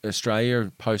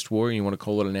 Australia post-war and you want to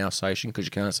call it an Alsatian because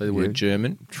you can't say the word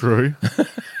German. True.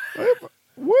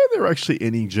 Were there actually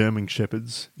any German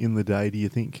Shepherds in the day, do you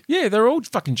think? Yeah, they're all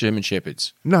fucking German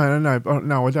Shepherds. No,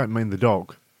 I don't mean the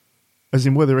dog. As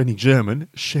in, were there any German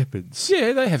Shepherds?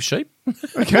 Yeah, they have sheep.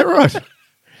 Okay, right.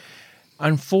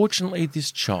 Unfortunately,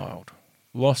 this child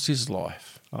lost his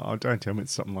life. Oh, don't tell me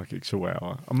it's something like a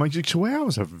Chihuahua. I mean,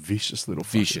 Chihuahuas are vicious little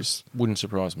fuckers. Vicious. Wouldn't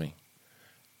surprise me.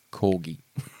 Corgi.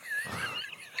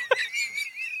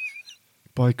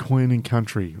 By Queen and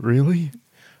Country, really?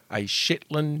 A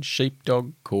Shetland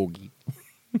sheepdog corgi.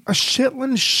 A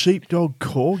Shetland sheepdog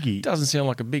corgi? Doesn't sound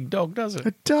like a big dog, does it?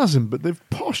 It doesn't, but they've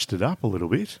poshed it up a little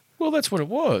bit. Well, that's what it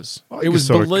was. I It was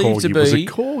just thought believed to a corgi was a be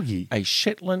corgi. a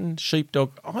Shetland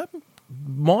sheepdog.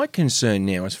 My concern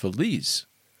now is for Liz.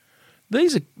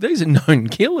 These are known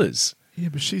killers. Yeah,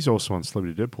 but she's also on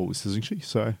Celebrity Deadpool list, isn't she?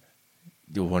 So,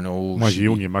 Mind you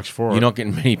won't get much for it. You're not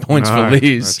getting many points No, for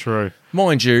Liz. That's true.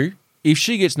 Mind you, if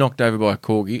she gets knocked over by a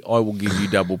corgi, I will give you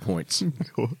double points.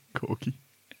 Corgi.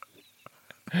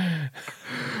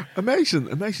 Imagine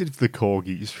if the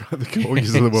corgis of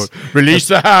the world Release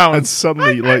the hound. and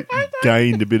suddenly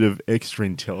gained a bit of extra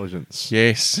intelligence.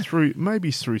 Yes. Through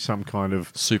some kind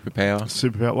of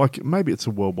Superpower. like maybe it's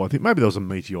a worldwide thing. Maybe there was a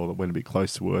meteor that went a bit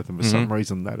close to Earth, and for some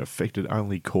reason that affected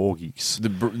only corgis.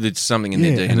 There's something in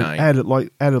their DNA. And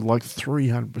it added like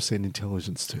 300%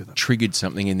 intelligence to them. Triggered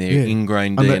something in their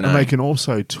ingrained and DNA. and they can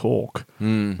also talk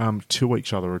to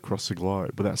each other across the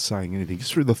globe without saying anything,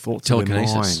 just through the thoughts of their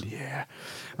mind. Yeah.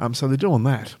 So they're doing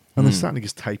that, and they're starting to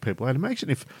just take people out.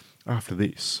 Imagine if after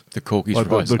this, the corgis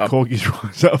the corgis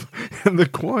rise up, and the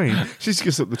Queen, she's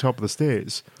just at the top of the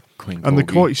stairs. Queen And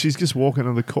corgi. she's just walking,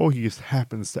 and the corgi just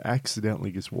happens to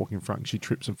accidentally just walk in front. And she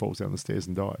trips and falls down the stairs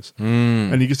and dies.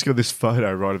 And you just got this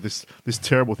photo, right, of this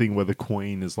terrible thing where the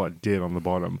Queen is like dead on the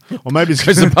bottom, or maybe it's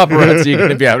Because the paparazzi are going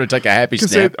to be able to take a happy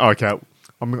snap. Okay,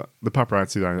 the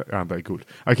paparazzi aren't that good.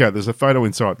 Okay, there's a photo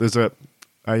inside. There's an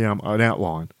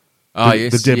outline.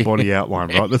 The dead body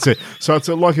outline, right? That's it. So it's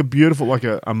like a beautiful, like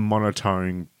a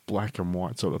monotone black and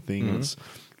white sort of thing. It's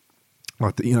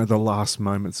like the last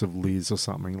moments of Liz or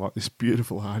something, like this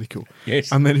beautiful article. Yes.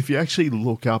 And then if you actually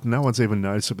look up, no one's even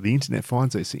noticed it, but the internet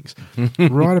finds these things.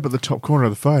 Right up at the top corner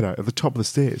of the photo, at the top of the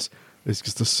stairs, there's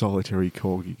just a solitary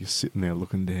corgi just sitting there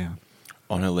looking down.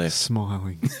 On her left.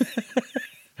 Smiling.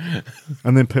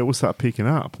 And then people start picking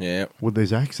up with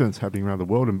these accidents happening around the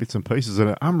world in bits and pieces that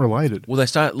are unrelated. Well, they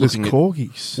start looking at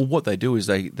corgis. Well, what they do is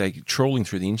they're trawling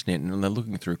through the internet and they're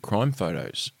looking through crime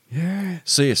photos. Yeah.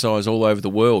 CSIs all over the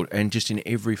world, and just in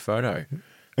every photo.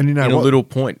 And you know in what? a little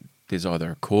point, there's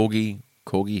either a corgi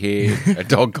hair, a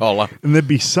dog collar. And there'd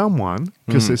be someone,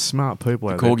 because there's smart people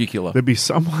out there. Corgi killer. There'd be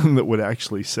someone that would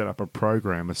actually set up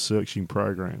a searching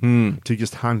program, to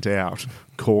just hunt out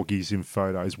corgis in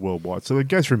photos worldwide. So they'd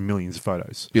go through millions of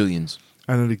photos. Billions.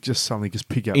 And it'd just suddenly just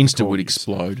pick up Insta the would corgis.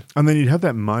 explode. And then you'd have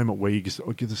that moment where you just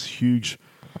get this huge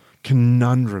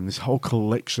conundrum, this whole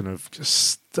collection of just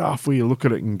stuff where you look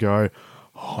at it and go,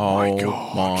 oh my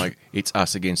God. It's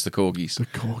us against the corgis. The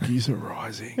corgis are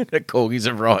rising. The corgis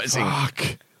are rising.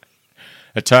 Fuck.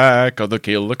 Attack of the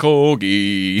killer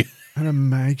corgi. And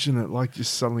imagine it, like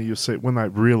just suddenly you'll see it when they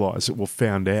realise it,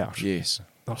 found out. Yes.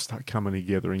 They'll start coming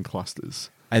together in clusters.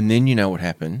 And then you know what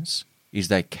happens is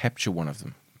they capture one of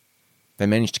them. They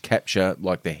manage to capture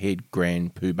like the head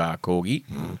grand poobah corgi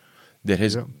that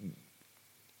has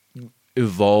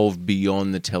evolved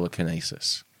beyond the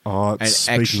telekinesis. Oh, and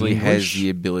actually has the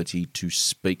ability to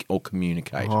speak or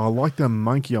communicate. Oh, like the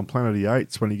monkey on Planet of the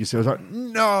Apes when he just says, like,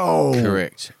 no!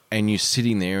 Correct. And you're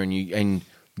sitting there and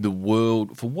the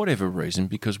world, for whatever reason,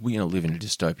 because we live in a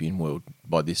dystopian world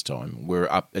by this time,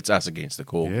 it's us against the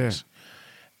corgis.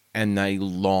 and they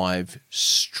live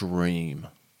stream.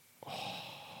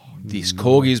 This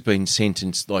corgi has been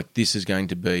sentenced, like this is going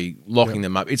to be locking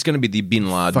them up. It's going to be the Bin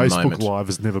Laden Facebook moment. Live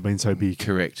has never been so big.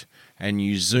 Correct. And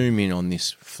you zoom in on this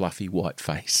fluffy white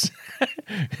face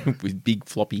with big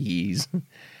floppy ears.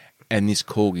 And this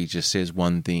corgi just says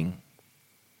one thing.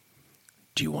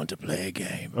 Do you want to play a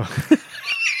game?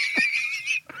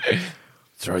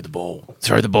 Throw the ball.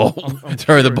 Throw the ball.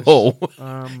 Throw the ball.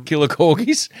 Killer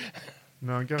corgis.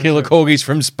 No, go Killer ahead. corgis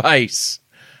from space.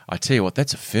 I tell you what,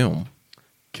 that's a film.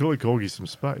 Killer corgis from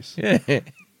space. Yeah.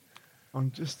 I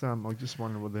just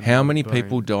wondering what. How many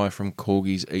people die from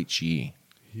corgis each year?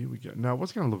 Here we go. No, I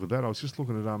was going to look at that. I was just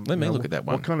looking at Let me look at that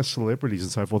one. What kind of celebrities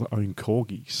and so forth own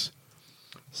corgis?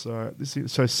 So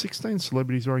 16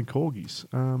 celebrities own corgis.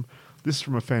 This is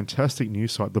from a fantastic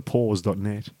news site,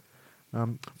 thepaws.net.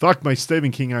 Fuck me,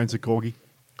 Stephen King owns a corgi.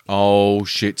 Oh,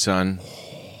 shit, son.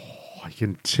 I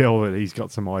can tell that he's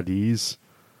got some ideas.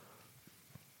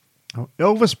 Oh,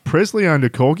 Elvis Presley owned a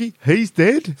corgi. He's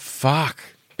dead. Fuck.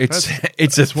 It's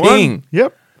That's a thing. one.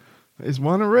 Yep. There's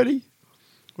one already.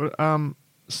 But,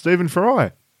 Stephen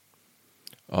Fry.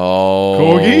 Oh,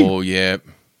 Corgi? yeah.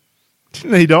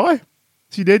 Didn't he die?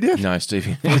 Is he dead yet? No,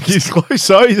 Stevie. Fuck, he's close,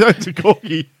 so he's owns a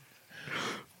corgi.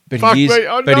 But Fuck he is, me.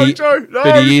 Oh, but no, he, Joe. No.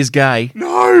 But he is gay.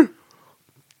 No.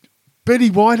 Betty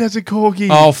White has a corgi.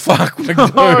 Oh, fuck.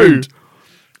 no. Dude.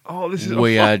 Oh, this is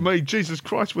We fuck are- me. Jesus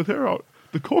Christ, with her,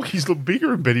 the corgis look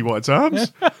bigger in Betty White's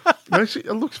arms. Actually,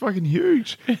 it looks fucking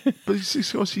huge, but it's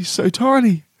just because she's so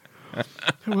tiny.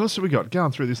 Who else have we got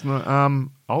going through this?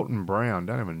 Alton Brown.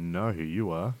 Don't even know who you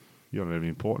are. You're not even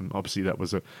important. Obviously, that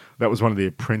was one of the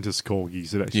apprentice corgis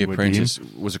that actually The went apprentice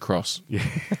was a cross. in.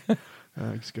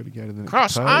 Yeah. Just got to go to the next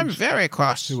Cross. page. I'm very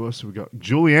cross. Who else have we got?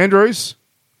 Julie Andrews.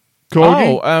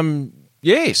 Corgi. Oh,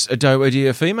 yes. A doe, a deer,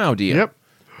 a female deer. Yep.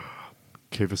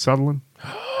 Kiefer Sutherland.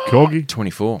 Corgi.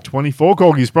 24. 24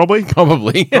 corgis, probably.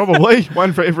 Probably. Probably.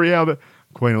 One for every hour.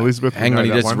 Queen Elizabeth. Hang we on,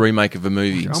 know that's that a one. remake of a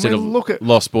movie. Instead mean, of look at-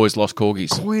 Lost Boys, Lost Corgis.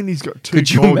 Queenie's got two Could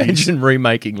you corgis. imagine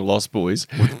remaking Lost Boys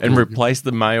and replace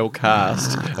the male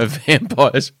cast of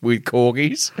vampires with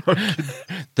corgis?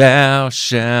 Thou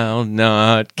shalt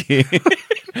not kill.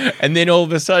 And then all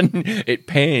of a sudden it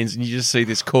pans and you just see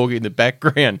this corgi in the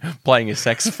background playing a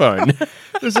saxophone.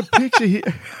 There's a picture here.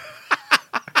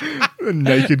 A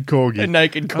naked corgi. A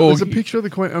naked There's a corgi. picture of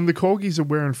the Queen, and the corgis are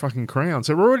wearing fucking crowns.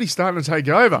 So we're already starting to take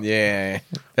over. Yeah.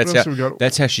 else have we got?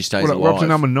 That's how she stays We're up to alive.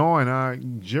 number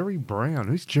 9. Jerry Brown.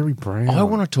 Who's Jerry Brown? I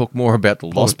want to talk more about the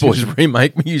Lost Boys Politician.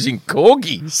 remake using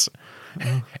corgis.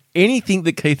 Anything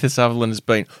that Keith Sutherland has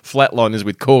been, flatliners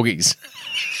with corgis.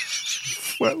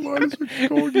 Flatliners with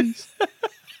corgis.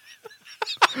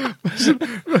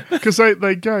 Because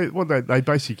they go, they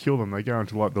basically kill them. They go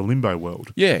into like the limbo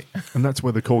world, Yeah. and that's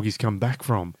where the corgis come back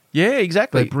from. Yeah, They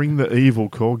exactly. bring the evil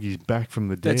corgis back from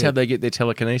the dead. That's how they get their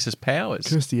telekinesis powers.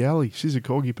 Kirstie Alley, she's a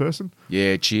corgi person.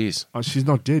 Yeah, cheers. She's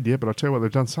not dead yet, but I tell you what,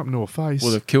 they've done something to her face.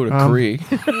 Well, they've killed a career.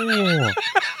 oh.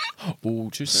 Oh,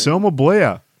 too soon. Selma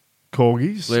Blair,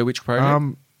 corgis. Blair Witch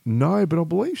Project? No, but I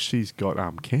believe she's got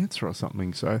cancer or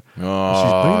something. So Oh,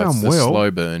 she's it's been the unwell.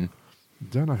 slow burn.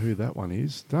 Don't know who that one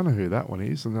is. And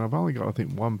then I've only got, I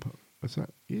think, one. Is that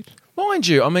it? Mind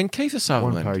you, I mean, Keith One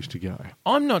Sutherland, page to go.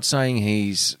 I'm not saying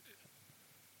he's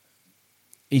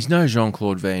no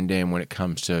Jean-Claude Van Damme when it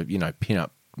comes to,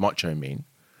 pin-up macho men.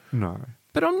 No.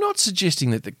 But I'm not suggesting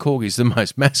that the corgi's the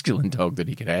most masculine dog that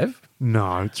he could have.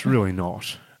 No, it's really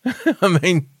not. I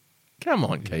mean, come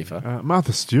on, Kiefer.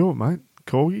 Martha Stewart, mate.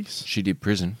 Corgis. She did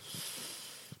prison.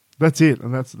 That's it,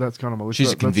 and that's kind of my list. She's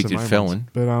a That's the convicted main felon. ones.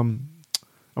 But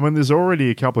I mean, there's already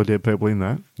a couple of dead people in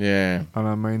that, Yeah. and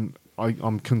I mean,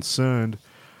 I'm concerned.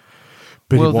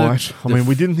 Betty Well, White. I mean,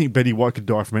 we didn't think Betty White could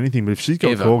die from anything, but if she's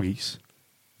got Ever. corgis,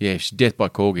 Yeah, she's death by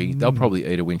corgi. They'll probably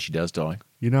eat her when she does die.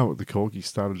 you know what the corgis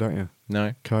started, don't you?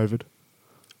 No? COVID.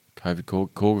 COVID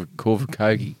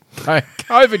corgi.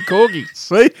 COVID corgi.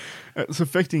 See, it's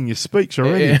affecting your speech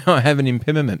already. Yeah, I have an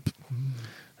impairment.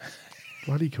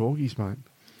 Bloody corgis, mate.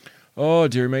 Oh,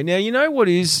 dear me. Now, you know what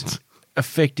is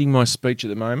affecting my speech at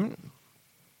the moment?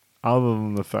 Other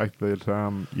than the fact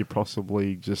that you're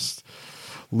possibly just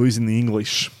losing the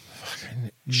English.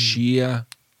 Sheer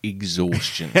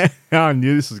exhaustion. I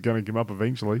knew this was going to come up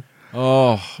eventually.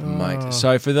 Oh, mate.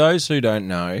 So for those who don't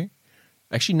know,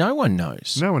 actually no one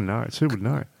knows. No one knows. Who would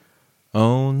know?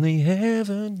 Only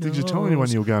heaven knows. Did you tell anyone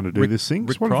you were going to do Rick- this thing?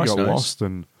 'Cause Rick what if Price you got knows. lost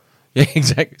and Yeah,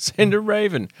 exactly. Send a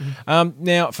raven.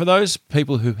 Now, for those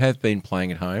people who have been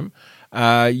playing at home,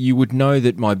 you would know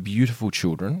that my beautiful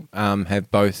children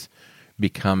have both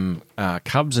become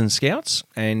Cubs and Scouts,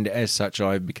 and as such,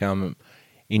 I've become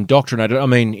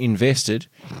invested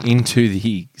into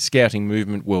the scouting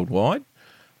movement worldwide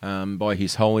by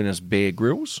His Holiness Bear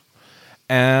Grylls.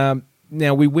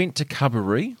 Now, we went to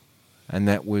Cubberee, and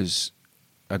that was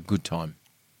a good time.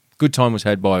 Good time was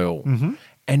had by all. Mm-hmm.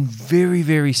 And very,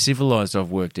 very civilised,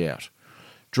 I've worked out.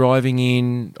 Driving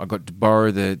in, I got to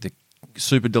borrow the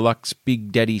Super Deluxe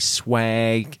Big Daddy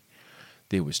swag.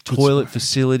 There was toilet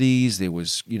facilities. There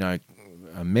was,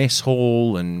 a mess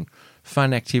hall and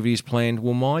fun activities planned.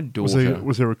 Well, my daughter...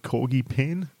 Was there a corgi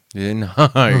pen? Yeah, no.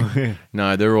 Oh, yeah.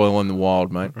 No, they're all in the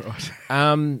wild, mate. Right.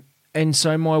 And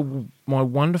so my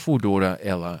wonderful daughter,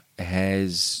 Ella,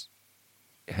 has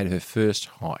had her first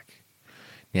hike.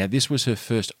 Now, this was her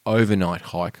first overnight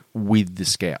hike with the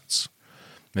Scouts.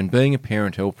 And being a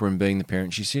parent helper and being the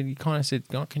parent, she said,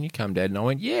 "Oh, can you come, Dad?" And I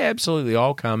went, "Yeah, absolutely,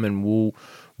 I'll come and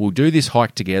we'll do this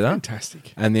hike together.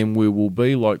 Fantastic. And then we will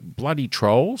be like bloody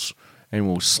trolls and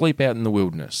we'll sleep out in the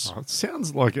wilderness." Oh, it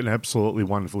sounds like an absolutely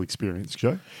wonderful experience,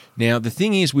 Joe. Now, the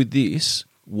thing is with this,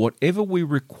 whatever we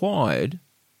required,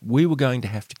 we were going to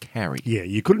have to carry. Yeah,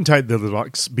 you couldn't take the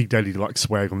Deluxe, Big Daddy Deluxe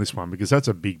swag on this one because that's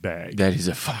a big bag. That is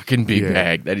a fucking big Yeah.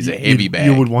 bag. That is a heavy bag.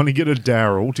 You would want to get a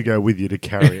Darryl to go with you to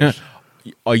carry it.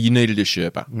 Oh, you needed a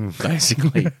Sherpa,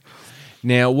 basically.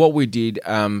 Now, what we did,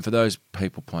 for those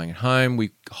people playing at home, we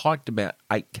hiked about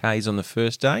 8 Ks on the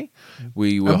first day.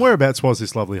 We were And whereabouts was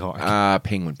this lovely hike?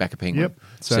 Penguin, back of Penguin. Yep.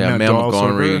 So, So Mount Mount Dial sort of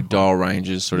Montgomery, area? Dial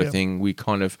Ranges sort of Yep. thing. We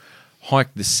kind of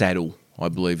hiked the saddle, I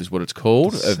believe is what it's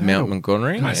called, of Saddle. Mount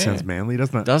Montgomery. That sounds manly,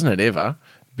 doesn't it? Doesn't it ever? A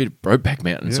bit of Brokeback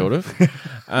Mountain, Yeah. sort of.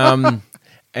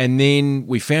 And then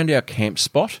we found our camp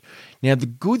spot. Now, the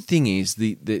good thing is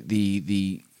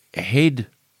the head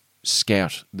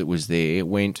scout that was there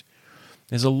went,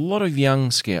 "There's a lot of young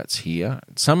scouts here.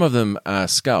 Some of them are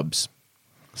scubs."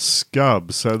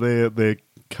 Scubs. So they're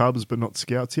cubs but not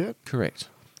scouts yet? Correct.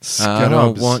 Scubs. I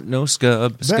don't want no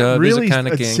scub. That Scub really, is a kind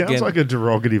of it sounds like a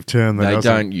derogative term. Though, They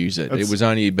doesn't don't use it. It's- It was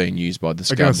only being used by the I'm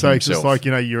scub going to say it's himself. just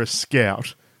like, you're a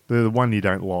scout. They're the one you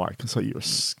don't like. So you're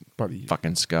buddy.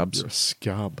 Fucking scubs. You're a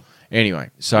scub. Anyway,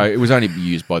 so it was only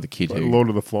used by the kid Like who... Lord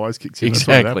of the Flies kicks in. That's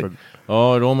what Exactly. happened.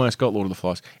 Oh, it almost got Lord of the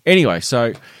Flies. Anyway,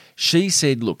 so she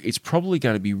said, "Look, it's probably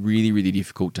going to be really, really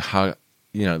difficult to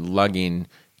lug in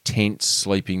tents,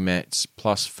 sleeping mats,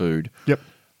 plus food. Yep.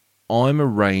 I'm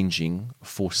arranging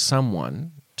for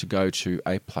someone to go to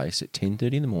a place at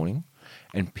 10:30 in the morning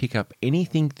and pick up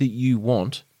anything that you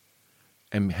want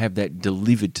and have that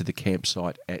delivered to the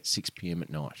campsite at 6 p.m. at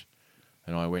night."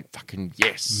 And I went, "Fucking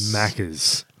yes."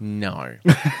 Maccas. No.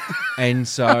 And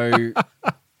so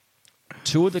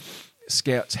 2 of the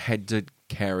scouts had to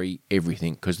carry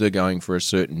everything because they're going for a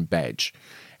certain badge.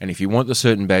 And if you want the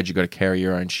certain badge, you've got to carry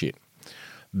your own shit.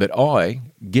 But I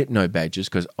get no badges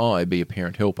because I be a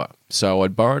parent helper. So I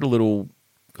borrowed a little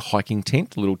hiking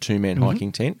tent, a little 2-man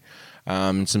hiking tent,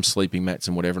 some sleeping mats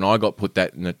and whatever. And I got put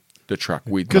that in the truck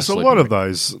with my Because a sleeping lot of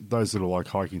bag. those little like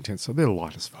hiking tents, so they're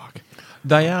light as fuck.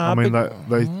 They are. I mean, but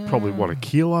they probably, what, a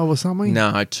kilo or something?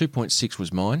 no, 2.6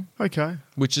 was mine, Okay.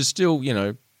 which is still,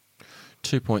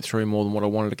 2.3 more than what I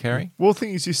wanted to carry. Well, the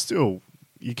thing is,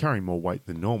 you carry more weight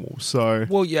than normal, so...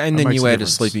 Well, yeah, and that then makes you add a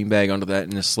difference. sleeping bag onto that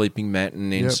and a sleeping mat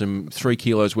and then Yep. some 3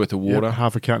 kilos worth of Yep, water.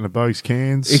 half a carton of Bogues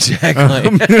cans.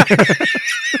 Exactly.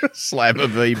 Slab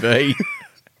of VB.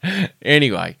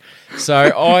 Anyway, so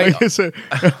I... So,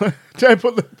 don't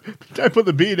put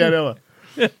the beer down, Ella.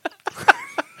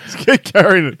 Just keep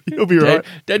carrying it. You'll be right.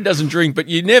 Dad doesn't drink, but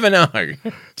you never know.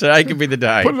 Today could be the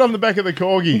day. Put it on the back of the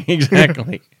corgi.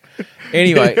 Exactly.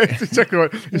 Anyway. That's exactly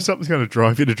right. If something's going to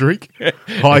drive you to drink,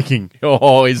 hiking.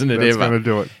 Oh, isn't it That's ever? going to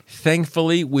do it.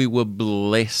 Thankfully, we were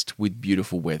blessed with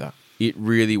beautiful weather. It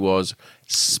really was Can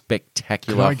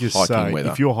spectacular I just hiking say, weather.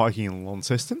 if you're hiking in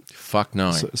Launceston, Fuck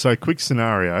no. so quick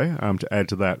scenario to add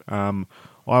to that.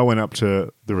 I went up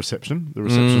to the reception. The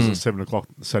reception was at 7 o'clock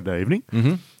Saturday evening.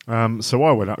 Mm-hmm. So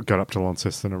I got up to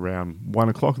Launceston around 1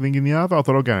 o'clock, I think, in the hour. I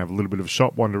thought I'd go and have a little bit of a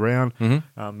shop, wander around.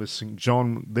 Mm-hmm. There's St.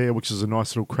 John there, which is a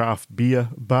nice little craft beer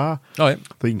bar. Oh, yeah.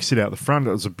 That you can sit out the front.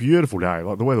 It was a beautiful day.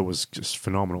 Like, the weather was just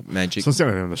phenomenal. Magic. So I'm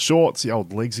standing there in the shorts. The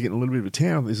old legs are getting a little bit of a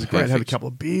tan. This is great. Had a Perfect. couple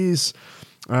of beers.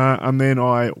 And then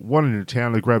I wandered into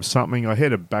town to grab something. I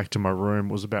headed back to my room.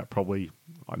 It was about probably,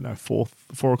 I don't know, 4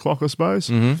 o'clock, I suppose.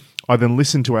 Mm-hmm. I then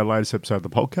listened to our latest episode of the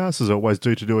podcast, as I always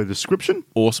do a description.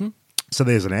 Awesome. So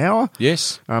there's an hour.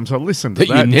 Yes. So I listened to That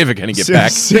that. you're never gonna get Sent-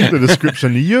 back. Sent the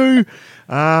description to you.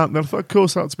 Then I thought, cool,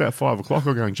 so it's about 5 o'clock.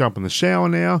 I'll go and jump in the shower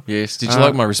now. Yes. Did you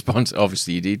like my response?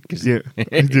 Obviously you did. 'Cause Yeah.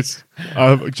 Just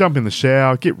jump in the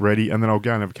shower, get ready, and then I'll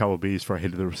go and have a couple of beers before I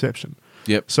head to the reception.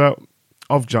 Yep. So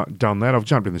I've done that. I've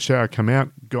jumped in the shower, come out,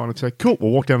 go on and say, cool,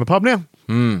 we'll walk down the pub now.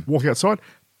 Walk outside,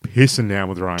 pissing down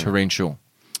with rain. Torrential.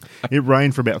 It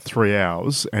rained for about 3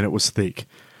 hours, and it was thick.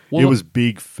 Well, it was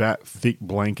big, fat, thick,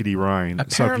 blankety rain.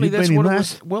 Apparently so have that's you been what in it that?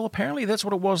 was. Well, apparently that's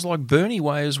what it was like Burnie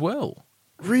Way as well.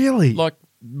 Really? Like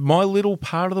my little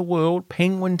part of the world,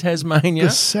 Penguin, Tasmania. The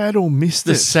saddle missed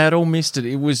The it. saddle missed it.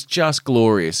 It was just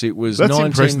glorious. It was That's 19...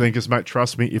 impressive, then, because, mate,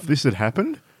 trust me, if this had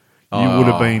happened, you would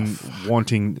have been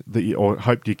wanting or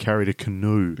hoped you carried a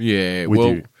canoe. Yeah, with well,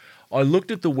 you. I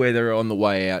looked at the weather on the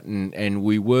way out, and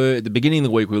we were at the beginning of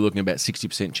the week. We were looking at about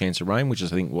 60% chance of rain, which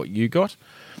is I think what you got.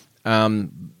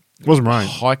 It wasn't rain.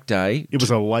 Hike day. It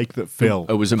was a lake that fell.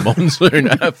 It was a monsoon,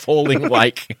 a falling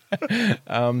lake.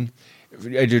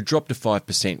 It had dropped to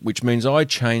 5%, which means I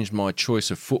changed my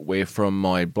choice of footwear from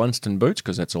my Blunston boots,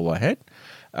 because that's all I had,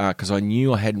 because I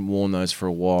knew I hadn't worn those for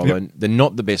a while. Yep. And they're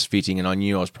not the best fitting, and I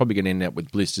knew I was probably going to end up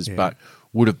with blisters, but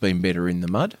would have been better in the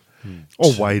mud.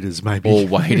 Or waders, maybe. Or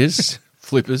waders,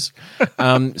 flippers.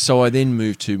 So I then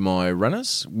moved to my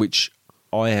runners, which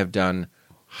I have done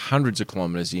hundreds of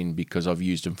kilometres in because I've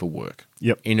used them for work.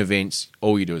 Yep. In events,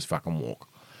 all you do is fucking walk.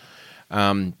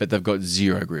 But they've got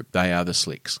zero grip. They are the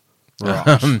slicks.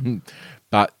 Right.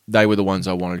 But they were the ones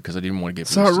I wanted because I didn't want to get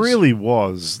So blisters. it really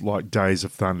was like Days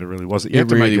of Thunder, really, was it? You It had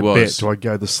to really make a was. bet. Do I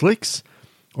go the slicks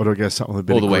or do I go something with a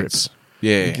bit All of the grip? wets.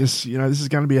 Yeah. Because, this is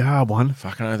going to be a hard one.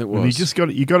 Fucking oath it And was.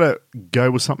 you got to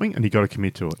go with something and you got to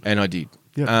commit to it. And I did.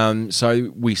 Yep.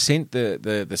 So we sent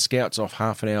the scouts off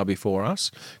half an hour before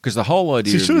us because the whole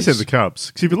idea So you of should have this- said the Cubs.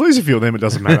 Because if you lose a few of them, it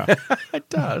doesn't matter. It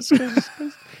does.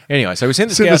 Anyway, so we sent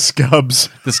the Send the scouts... Scubs.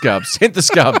 The Scubs. Sent the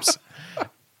Scubs.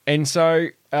 And so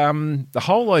the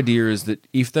whole idea is that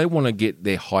if they want to get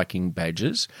their hiking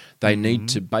badges, they need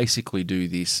to basically do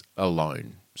this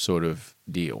alone sort of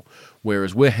deal.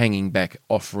 Whereas we're hanging back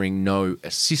offering no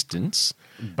assistance.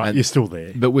 But you're still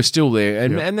there. But we're still there.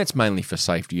 And, Yep. and that's mainly for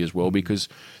safety as well because,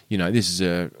 this is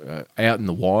out in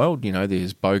the wild.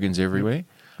 There's bogans everywhere.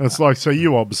 And it's like, so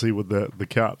you obviously with the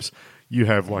Cubs, you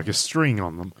have like a string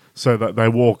on them so that they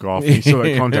walk off, you still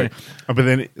have contact. But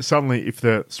then suddenly if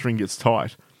the string gets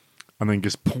tight and then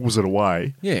just pulls it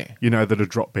away, Yeah. you know that a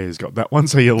drop bear's got that one,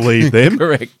 so you leave them.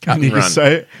 Correct. Cut And you and run. just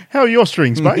say, how are your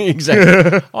strings, mate? Exactly.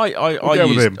 go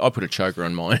with them. I put a choker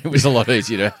on mine. It was a lot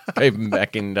easier to keep them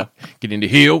back and get into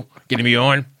heel, get him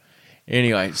behind.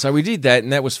 Anyway, so we did that,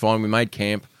 and that was fine. We made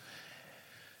camp,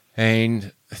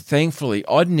 and thankfully,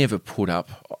 I'd never put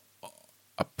up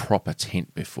a proper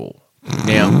tent before.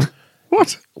 Now,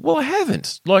 What? well, I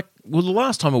haven't. The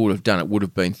last time I would have done it would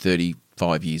have been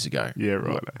 35 years ago. Yeah,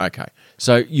 right. Okay,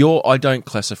 so I don't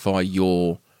classify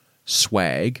your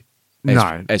swag as,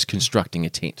 No. as constructing a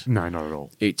tent. No, not at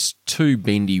all. It's two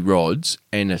bendy rods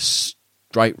and a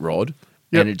straight rod,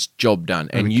 Yep. and it's job done.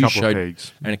 And a you couple of showed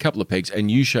pegs. and a couple of pegs,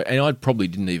 and you showed, and I probably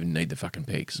didn't even need the fucking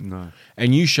pegs. No.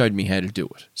 And you showed me how to do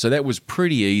it, so that was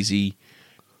pretty easy.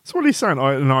 So what are you saying?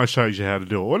 I showed you how to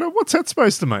do it. What's that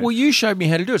supposed to mean? Well, you showed me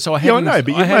how to do it, so I yeah, I hadn't. know, but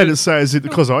you I made hadn't- it say as if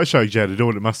because I showed you how to do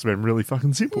it, it must have been really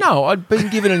fucking simple. No, I'd been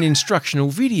given an instructional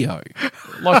video,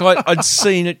 I'd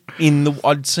seen it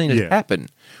Yeah. happen.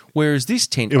 Whereas this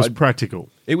tent, It was practical.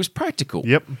 it was practical.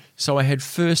 Yep. So I had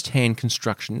first-hand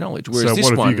construction knowledge. Whereas So this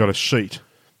what if one, you got a sheet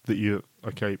that you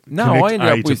no, connect I ended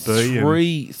A up with to B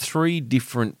and- three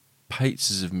different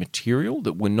pieces of material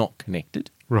that were not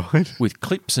connected, right? with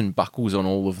clips and buckles on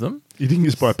all of them. You didn't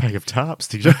just buy a pack of tarps,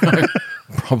 did you?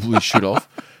 Probably should have.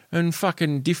 And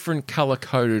fucking different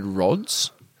color-coded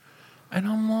rods. And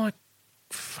I'm like,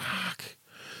 fuck.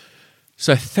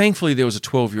 So thankfully there was a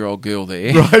 12-year-old girl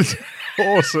there right.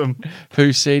 Awesome.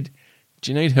 who said,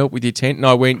 do you need help with your tent? And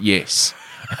I went, yes.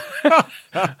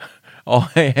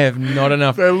 I have not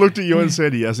enough. They looked at you and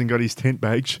said he hasn't got his tent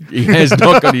badge. He has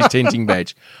not got his tenting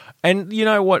badge. And you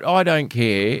know what? I don't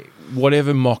care.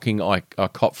 Whatever mocking I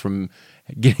cop from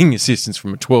getting assistance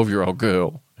from a 12-year-old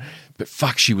girl. But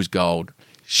fuck, she was gold.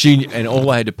 And all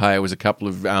I had to pay was a couple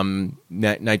of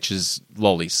nature's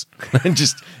lollies.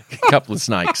 Just a couple of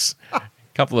snakes. A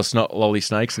couple of lolly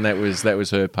snakes, and that was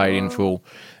her paid in full.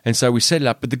 And so we set it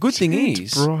up. But the good thing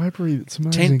is... bribery. That's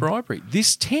amazing. Tent bribery.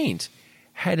 This tent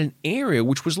had an area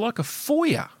which was like a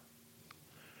foyer.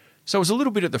 So it was a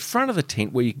little bit at the front of the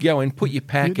tent where you go and put your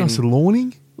pack Nice and little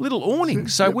awning. little awning.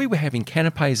 So we were having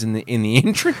canapes in the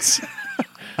entrance.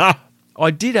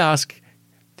 I did ask.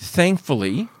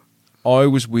 Thankfully, I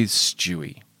was with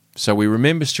Stewie. So we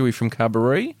remember Stewie from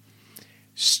Cabaret.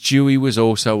 Stewie was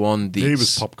also on this. He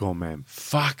was popcorn man.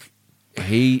 Fuck.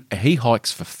 He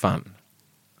hikes for fun.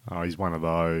 Oh, he's one of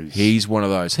those. He's one of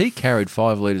those. He carried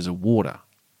 5 litres of water.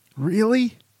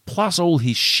 Really? Plus all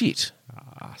his shit.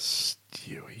 Ah,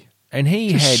 Stewie. And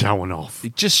he Just had showing off.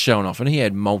 just showing off, and he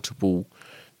had multiple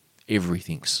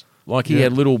everythings. Like he Yeah.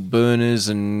 had little burners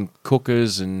and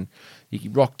cookers, and He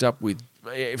rocked up with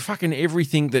fucking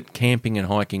everything that camping and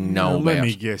hiking know Let about.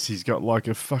 me guess, he's got like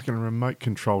a fucking remote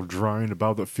control drone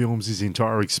above that films his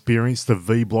entire experience, the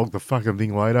vlog, the fucking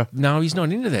thing later. No, he's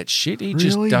not into that shit. He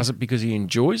just Really? does it because he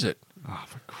enjoys it. Oh,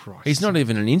 for Christ. He's not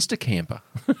even an Insta camper.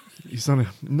 He's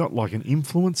not like an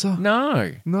influencer.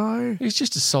 No. No. He's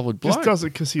just a solid bloke. Just does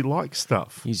it because he likes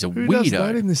stuff. He's a Who does weirdo.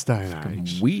 that in this day and Fucking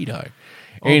age? weirdo.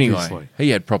 Anyway, Obviously.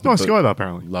 he had proper... Nice guy, though,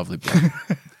 apparently. Lovely bloke.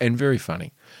 And very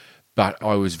funny. But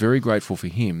I was very grateful for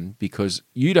him because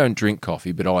you don't drink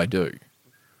coffee, but I do.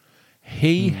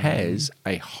 He has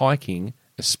a hiking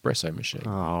espresso machine.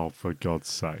 Oh, for God's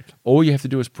sake. All you have to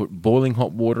do is put boiling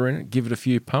hot water in it, give it a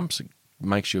few pumps, it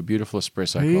makes you a beautiful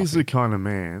espresso He's coffee. the kind of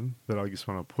man that I just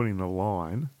want to put in the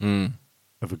line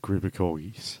of a group of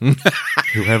corgis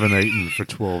who haven't eaten for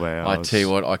 12 hours. I tell you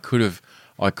what, I could have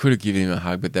given him a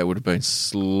hug, but that would have been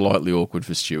slightly awkward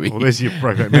for Stewie. Well, there's your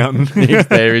Brokeback Mountain. Yes,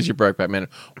 there is your Brokeback Mountain.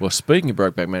 Well, speaking of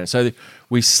Brokeback Mountain, so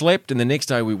we slept and the next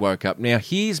day we woke up. Now,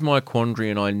 here's my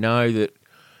quandary, and I know that,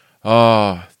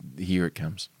 here it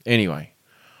comes. Anyway,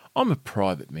 I'm a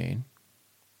private man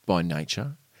by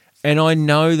nature, and I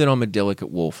know that I'm a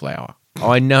delicate wallflower.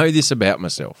 I know this about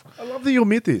myself. I love that you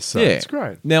admit this. So It's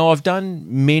great. Now, I've done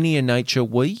many a nature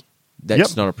wee. That's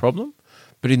Yep. not a problem.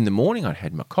 But in the morning, I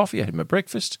had my coffee, I had my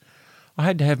breakfast. I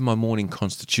had to have my morning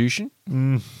constitution.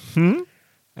 Mm-hmm.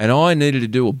 And I needed to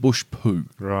do a bush poo.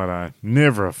 Righto.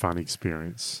 Never a fun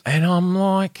experience. And I'm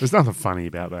like, There's nothing funny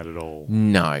about that at all.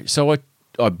 no. So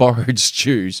I borrowed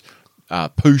Stu's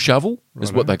poo shovel,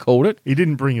 is what they called it. He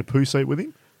didn't bring a poo seat with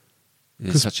him?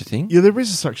 Is such a thing? Yeah, there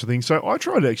is such a thing. So I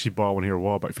tried to actually buy one here a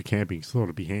while back for camping because I thought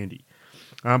it'd be handy.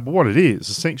 But what it is,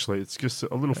 essentially, it's just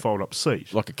a little fold-up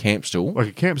seat. Like a camp stool. Like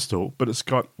a camp stool, but it's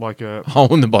got like a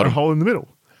Hole in the bottom. hole in the middle.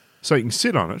 So you can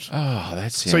sit on it. Oh,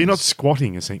 that's So you're not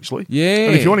squatting, essentially. Yeah.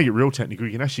 And if you want to get real technical,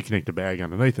 you can actually connect a bag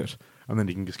underneath it. And then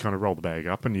you can just kind of roll the bag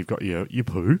up and you've got your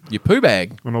poo. your poo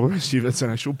bag. And all the rest of it's an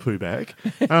actual poo bag.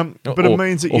 But it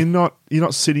means that you're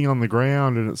not sitting on the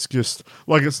ground and it's just...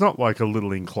 Like, it's not like a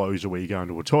little enclosure where you go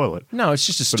into a toilet. No, it's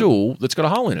just a stool that's got a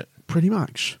hole in it. Pretty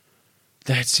much.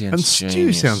 That sounds And Stu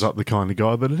genius. sounds like the kind of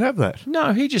guy that'd have that.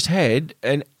 No, he just had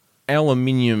an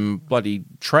aluminium bloody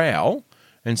trowel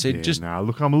and said, Yeah, just no,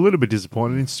 look, I'm a little bit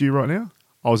disappointed in Stu right now.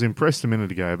 I was impressed a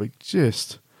minute ago, but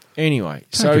just anyway.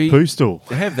 take So a poo stool.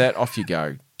 have that, off you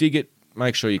go. Dig it,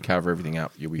 make sure you cover everything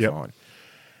up, you'll be Yep. fine.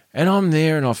 And I'm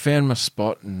there and I found my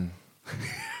spot and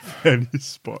And his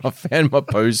spot. I found my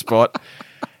poo spot.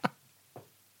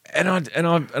 And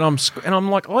I'm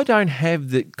like, I don't have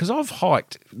the, because I've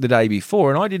hiked the day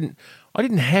before and I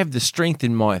didn't have the strength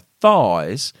in my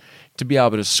thighs to be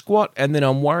able to squat, and then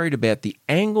I'm worried about the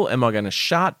angle. Am I going to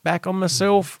shart back on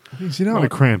myself? Because you don't want to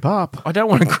cramp up. I don't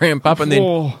want to cramp up and then,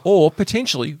 Oh. or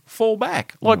potentially fall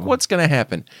back. Like, what's going to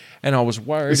happen? And I was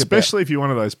worried Especially if you're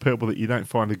one of those people that you don't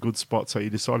find a good spot, so you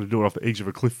decide to do it off the edge of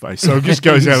a cliff face. So it just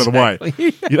goes out of the way. Exactly.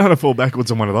 You don't want to fall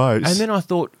backwards on one of those. And then I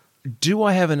thought, do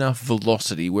I have enough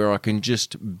velocity where I can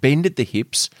just bend at the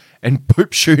hips and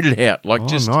poop shoot it out? Like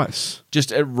nice.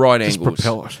 just at right Just angles.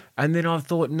 propel it. And then I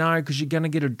thought, no, because you're going to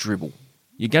get a dribble.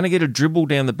 You're going to get a dribble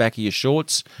down the back of your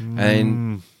shorts.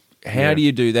 And how do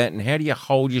you do that? And how do you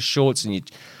hold your shorts? And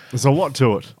There's a lot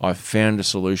to it. I found a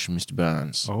solution, Mr.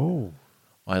 Barnes. Oh.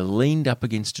 I leaned up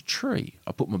against a tree.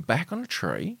 I put my back on a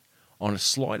tree on a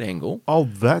slight angle Oh,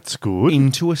 that's good.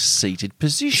 into a seated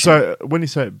position. So when you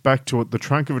say back to the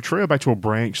trunk of a tree or back to a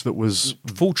branch that was...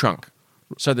 Full trunk.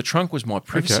 So the trunk was my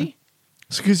privacy. Okay.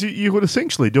 Because you would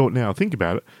essentially do it now. Think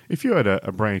about it. If you had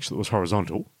a branch that was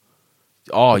horizontal,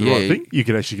 Oh, the yeah. right thing, you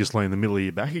could actually just lay in the middle of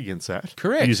your back against that.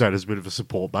 Correct. Use that as a bit of a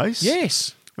support base.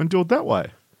 Yes. And do it that way.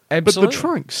 Absolutely. But the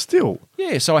trunk still.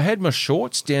 Yeah, so I had my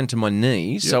shorts down to my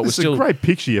knees, so it was It's still a great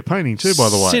picture you're painting too, by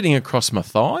the way. sitting across my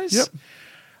thighs. Yep.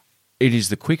 It is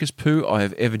the quickest poo I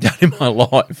have ever done in my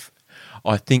life.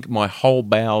 I think my whole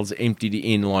bowels emptied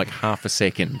in like half a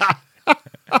second.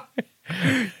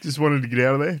 Just wanted to get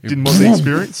out of there. Didn't want the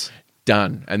experience.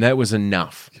 Done. And that was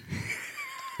enough.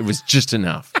 It was just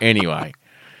enough. Anyway.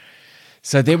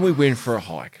 So then we went for a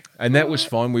hike, and that was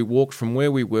fine. We walked from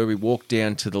where we were, we walked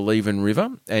down to the Leven River,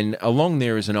 and along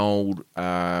there is an old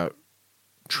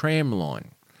tram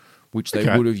line, which they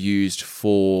Okay. would have used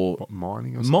for What,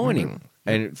 mining or something? mining,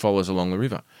 and it follows along the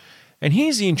river. And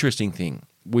here's the interesting thing.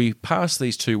 We passed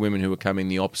these two women who were coming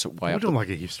the opposite way We're up. doing like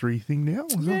a history thing now.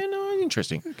 Was Yeah, it? no,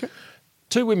 interesting. Okay.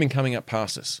 Two women coming up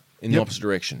past us in the Yep. opposite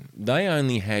direction. They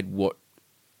only had what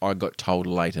I got told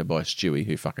later by Stewie,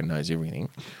 who fucking knows everything,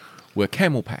 were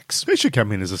camel packs. They should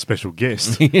come in as a special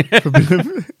guest. To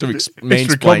Extra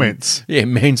mansplain, comments. Yeah,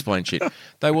 mansplain shit.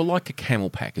 They were like a camel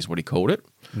pack, is what he called it,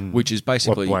 which is Like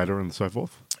basically bladder and so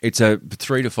forth. It's a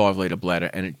 3 to 5 litre bladder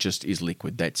and it just is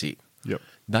liquid. That's it. Yep.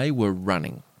 They were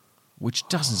running, which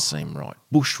doesn't seem right.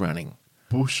 Bush running.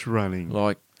 Bush running.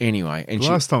 Like, anyway. And The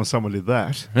last time someone did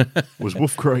that was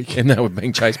Wolf Creek. and they were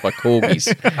being chased by corgis.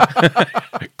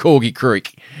 Corgi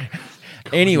Creek.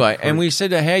 Anyway, and we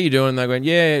said, how you doing? And they went,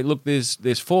 yeah, look,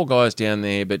 there's 4 guys down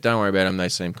there, but don't worry about them. They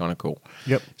seem kind of cool.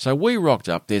 Yep. So we rocked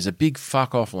up. There's a big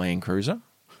fuck-off Land Cruiser,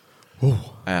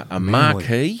 Oh, a manly.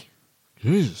 marquee,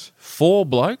 Jesus. 4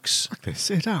 blokes, They're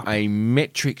set up. a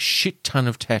metric shit ton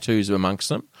of tattoos amongst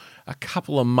them, a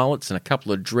couple of mullets and a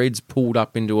couple of dreads pulled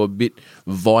up into a bit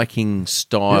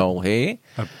Viking-style hair.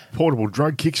 A portable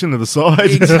drug kicks into the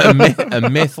side. a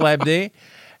meth lab there.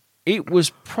 It was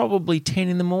probably 10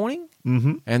 in the morning,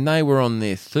 and they were on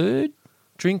their 3rd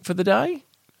drink for the day.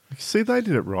 See, they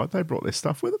did it right. They brought their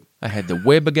stuff with them. They had the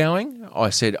Weber going. I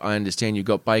said, I understand you've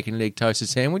got bacon and egg toasted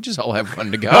sandwiches. I'll have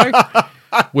one to go,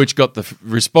 which got the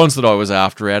response that I was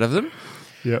after out of them.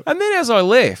 Yep. And then as I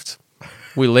left,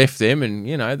 we left them, and,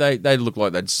 they looked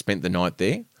like they'd spent the night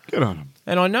there. Good on them.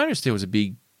 And I noticed there was a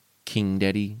big King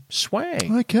Daddy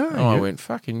swag. Okay, And I yep. went,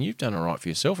 fucking, you've done all right for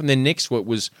yourself. And then next to it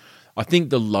was, I think,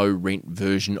 the low-rent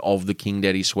version of the King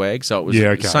Daddy swag, so it was Yeah, the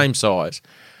okay. same size.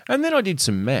 And then I did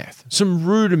some math, some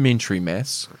rudimentary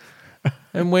maths,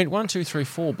 and went 1, 2, 3,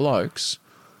 4 blokes,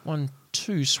 1,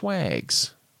 2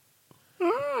 swags.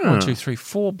 1, 2, 3,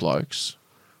 4 blokes,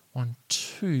 1,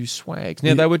 2 swags.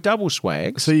 Now, they were double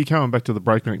swags. So you coming back to the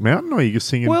Breakneck Mountain, or are you just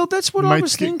singing? Well, that's what I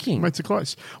was thinking. Mates are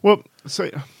close. Well, so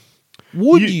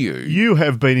Would you? You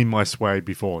have been in my swag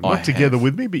before, not I together have.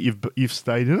 with me, but you've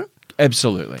stayed in it.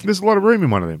 Absolutely. There's a lot of room in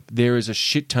one of them. There is a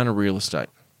shit ton of real estate.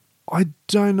 I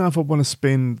don't know if I want to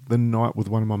spend the night with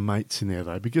one of my mates in there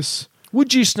though, because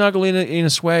Would you snuggle in a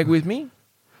swag with me?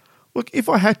 look, if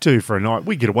I had to for a night,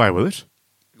 we'd get away with it.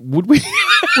 Would we?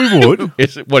 We would.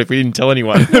 What if we didn't tell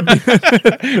anyone?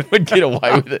 We'd get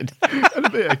away with it.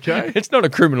 That'd be okay. It's not a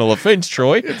criminal offence,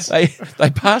 Troy. They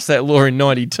passed that law in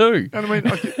 92. And I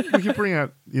mean, we could bring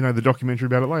out, the documentary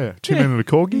about it later. Two Men and a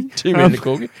Corgi. 2 men in the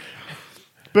corgi.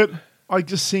 But I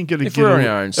just think it'd If get, we're a, on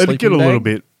our own it'd get sleeping a little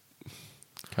bag. bit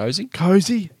Cozy?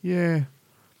 cozy. Yeah.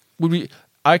 Would we?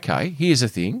 Okay, here's the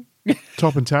thing.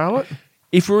 Top and tail it.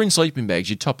 If we're in sleeping bags,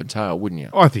 you'd top and tail, wouldn't you?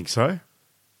 I think so.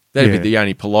 That'd Yeah. be the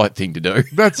only polite thing to do.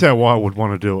 That's how I would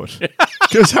want to do it.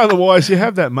 Because otherwise you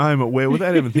have that moment where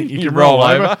without even thinking you You can roll roll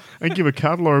over. over and give a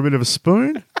cuddle or a bit of a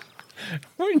spoon.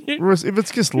 Wouldn't you? Whereas if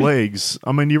it's just legs,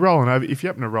 I mean, you're rolling over. If you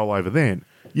happen to roll over then,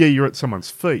 yeah, you're at someone's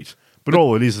feet. But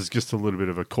all it is just a little bit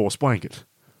of a coarse blanket.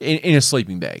 In a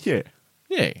sleeping bag. Yeah.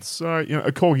 Yeah. So,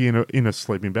 a corgi in a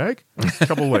sleeping bag, a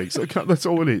couple of legs. That's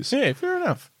all it is. Yeah, fair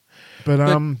enough. But,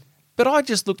 But I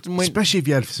just looked and went, especially if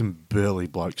you had some burly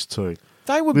blokes too.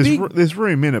 they were There's, big. there's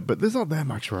room in it, but there's not that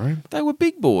much room. They were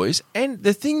big boys. And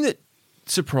the thing that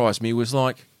surprised me was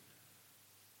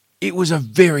it was a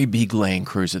very big Land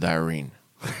Cruiser they were in.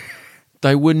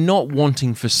 They were not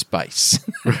wanting for space.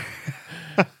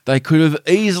 They could have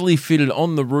easily fitted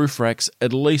on the roof racks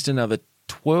at least another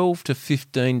 12 to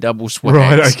 15 double swags.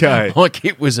 Right, okay. Like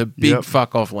it was a big Yep.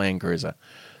 fuck off Land Cruiser.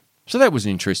 So that was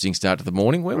an interesting start to the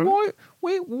morning. Why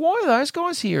are those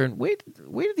guys here? And where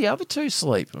did the other 2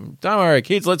 sleep? Don't worry,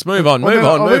 kids, let's move on.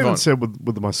 I've Move even on. said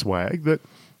with my swag that,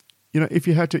 if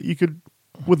you had to, you could,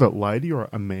 with a lady or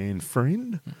a man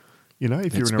friend, if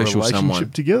That you're in a special relationship someone.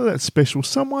 together, that special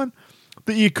someone,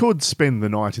 that you could spend the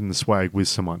night in the swag with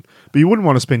someone. But you wouldn't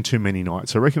want to spend too many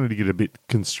nights. I reckon it'd get a bit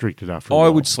constricted after a I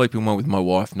while. would sleep in one with my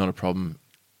wife, not a problem,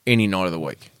 any night of the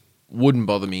week. Wouldn't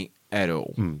bother me at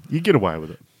all. You get away with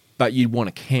it. But you'd want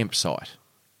a campsite.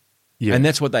 Yeah. And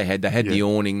that's what they had. They had Yeah. the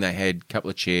awning, they had a couple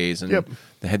of chairs, and Yep.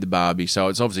 they had the barbie. So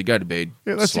it's obviously go to bed,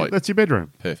 yeah, that's sleep. that's your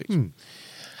bedroom. Perfect.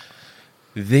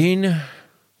 Then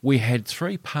we had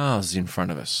 3 paths in front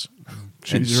of us.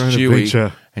 Choose your own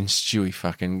adventure. And Stewie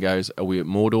fucking goes, "Are we at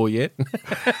Mordor yet?"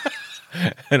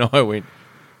 And I went,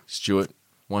 "Stuart,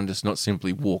 one does not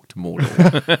simply walk to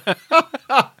Mordor."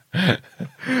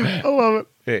 I love it.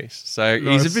 Yes. So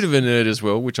Nice. he's a bit of a nerd as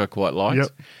well, which I quite liked. Yep.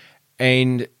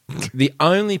 And the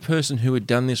only person who had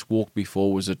done this walk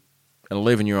before was an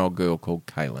 11-year-old girl called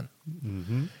Kaylin.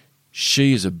 Mm-hmm.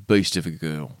 She is a beast of a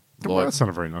girl. Well, that's not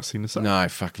a very nice thing to say. No,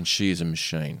 fucking she is a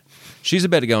machine. She's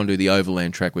about to go and do the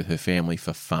overland track with her family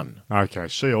for fun. Okay,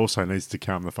 she also needs to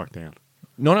calm the fuck down.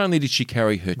 Not only did she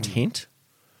carry her tent,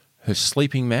 her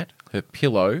sleeping mat, her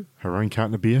pillow, Her own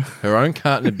carton of beer. her own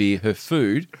carton of beer, her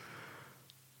food,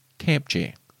 camp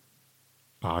chair.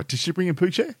 Did she bring a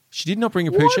poo chair? She did not bring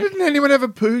a poo Why chair. didn't anyone have a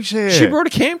poo chair? She brought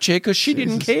a camp chair because she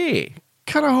didn't Jesus. care.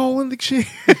 cut a hole in the chair.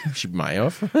 She may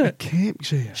have. Camp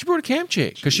chair. She brought a camp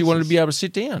chair because she wanted to be able to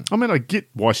sit down. I mean, I get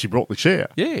why she brought the chair.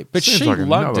 Yeah, but Seems she like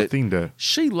lugged another it. thing to.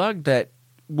 She lugged that.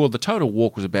 Well, the total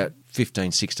walk was about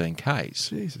 15, 16 Ks.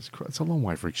 Jesus Christ, it's a long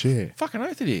way for a chair. Fucking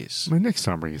oath it is. I mean, next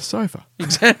time bring a sofa.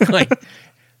 Exactly.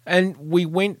 And we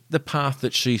went the path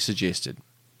that she suggested,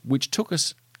 which took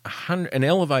us an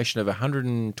elevation of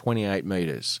 128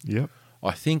 metres. Yep.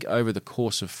 I think over the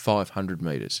course of 500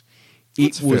 metres.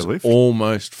 That's It a fair was lift.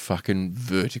 almost fucking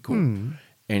vertical. And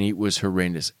it was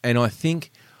horrendous. And I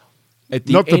think at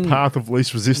the Not end... the path of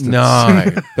least resistance. No,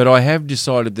 but I have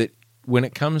decided that when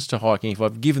it comes to hiking, if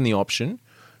I've given the option,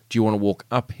 do you want to walk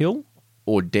uphill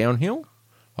or downhill?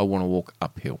 I want to walk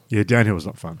uphill. Yeah, downhill is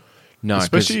not fun. No, 'cause-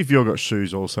 Especially if you've got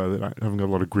shoes also that haven't got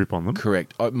a lot of grip on them.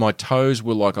 correct. My toes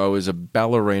were like I was a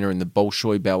ballerina in the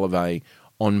Bolshoi Ballet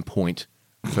on point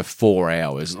for 4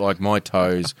 hours. Like my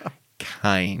toes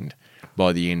caned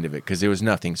by the end of it because there was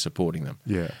nothing supporting them.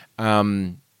 Yeah.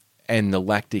 And the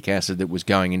lactic acid that was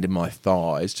going into my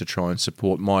thighs to try and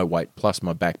support my weight plus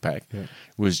my backpack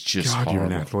was just God, you're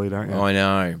an horrible. athlete, aren't you? I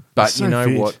know. But so you know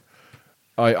fit. what?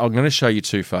 I'm going to show you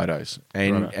 2 photos.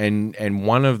 And, Righto. and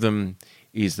one of them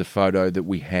is the photo that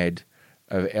we had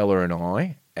of Ella and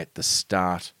I at the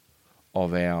start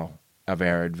of our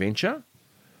adventure.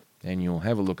 And you'll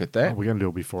have a look at that. Oh, we're going to do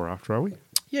it before or after, are we?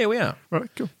 Yeah, we are. Right,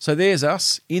 cool. So there's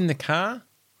us in the car.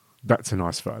 That's a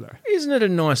nice photo. Isn't it a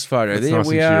nice photo? That's There nice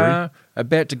we and cheery. are,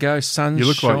 about to go, sun You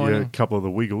look shining. like you're a couple of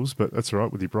the Wiggles, but that's all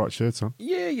right with your bright shirts on.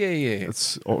 Yeah.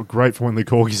 It's great for when the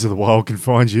corgis of the wild can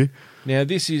find you. Now,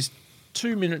 this is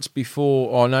 2 minutes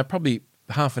before, probably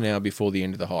half an hour before the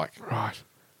end of the hike. Right.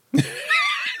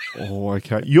 Oh,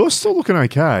 okay. You're still looking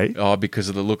okay. Oh, because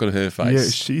of the look on her Yeah,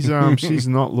 face. she's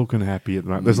not looking happy at the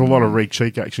moment. There's a lot of reek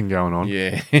cheek action going on.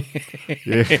 Yeah.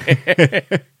 Yeah.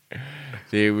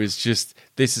 There was just,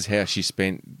 this is how she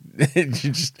spent,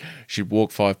 she'd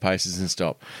walk 5 paces and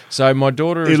stop. So my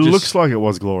daughter It looks like it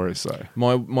was glorious, though.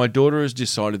 my daughter has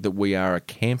decided that we are a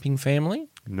camping family,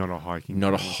 Not a hiking.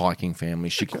 not a hiking family.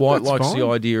 She quite That's likes the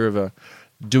fine. idea of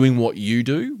doing what you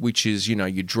do, which is,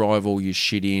 you drive all your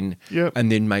shit in Yep. and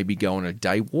then maybe go on a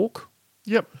day walk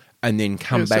Yep. and then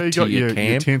come Yeah, back so you to got your your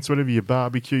camp. tents, whatever, your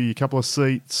barbecue, your couple of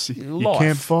seats, your Life.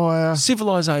 campfire.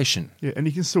 Civilization. Yeah, and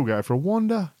you can still go for a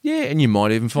wander. Yeah, and you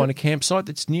might even find a campsite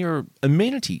that's near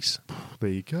amenities. There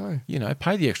you go.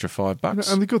 Pay the extra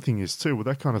 $5. And the good thing is too, with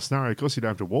that kind of scenario, of course you don't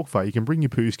have to walk far. You can bring your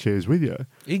poos chairs with you,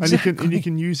 Exactly. and you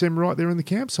can use them right there in the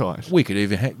campsite. We could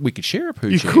even we could share a poo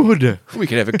You chair. could. We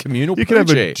could have a communal You poo could have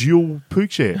chair. a dual poo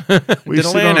chair. Where you,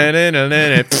 sit on,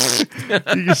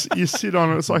 you sit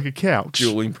on it. It's like a couch.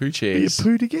 Dueling poo You chairs.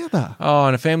 poo together. Oh,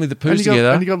 and a family that And poos you,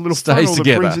 together and you got a little stays funnel that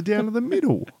together. brings it down to the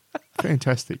middle.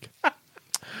 Fantastic.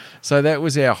 So that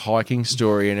was our hiking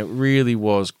story, and it really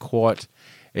was quite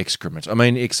excrement. I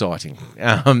mean, exciting.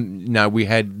 No, we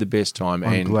had the best time.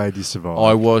 I'm and glad you survived.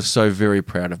 I was so very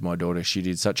proud of my daughter. She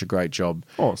did such a great job.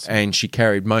 Awesome. And she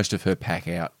carried most of her pack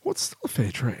out. What's still a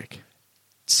fair trek?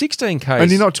 16 Ks.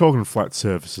 And you're not talking flat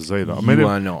surfaces either. I mean, You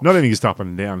are not. Not even just up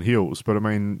and down hills, but I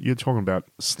mean, you're talking about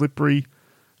slippery,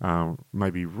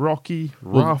 maybe rocky,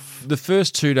 Well, rough. the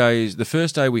first 2 days, the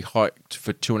first day we hiked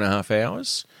for 2.5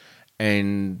 hours,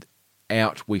 and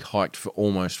out we hiked for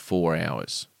almost 4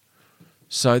 hours.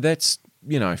 So that's,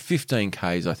 15 Ks,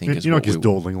 I think. is You're not what just we-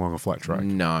 dawdling along a flat track.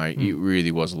 No, it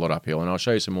really was a lot uphill, and I'll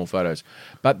show you some more photos.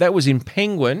 But that was in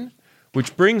Penguin,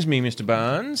 which brings me, Mr.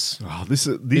 Barnes. Oh, this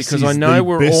Because is I know the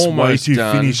we're best way almost to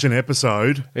done. finish an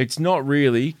episode. It's not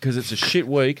really, because it's a shit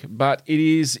week, but it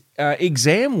is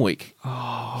exam week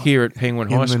here at Penguin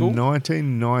High In the School.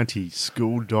 1990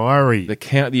 school diary.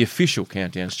 The official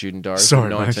Countdown Student Diary Sorry,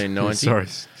 from mate. 1990. Sorry.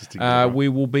 Just ignore that. We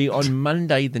will be on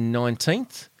Monday the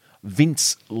 19th.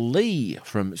 Vince Lee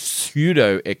from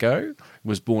Pseudo Echo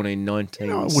was born in I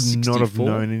 1964. would not have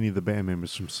known any of the band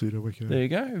members from Pseudo Echo. There you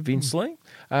go, Vince Lee.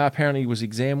 Apparently it was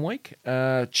exam week.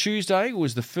 Tuesday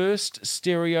was the first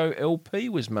stereo LP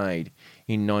was made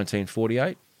in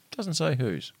 1948. Doesn't say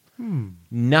whose.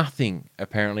 Nothing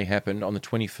apparently happened on the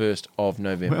 21st of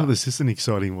November. Well, this is an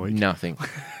exciting week. Nothing.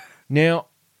 Now,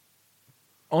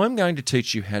 I'm going to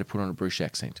teach you how to put on a British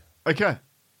accent. Okay.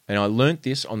 And I learnt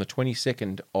this on the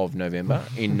 22nd of November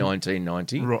in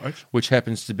 1990, Right. which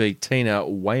happens to be Tina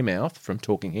Weymouth from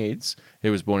Talking Heads,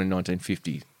 who was born in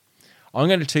 1950. I'm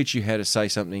going to teach you how to say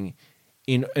something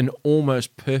in an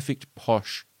almost perfect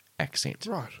posh accent.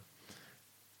 Right.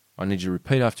 I need you to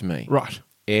repeat after me. Right.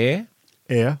 Air,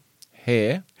 Air,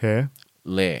 hair, hair,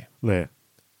 lair. lair.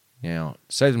 Now,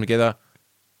 say them together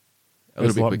a little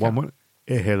There's bit like quicker. one more.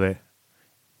 Air, hair, lair.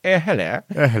 Air, hello.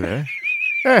 Air, hello.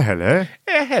 Air, hello.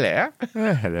 Air, hello.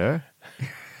 Air, hello.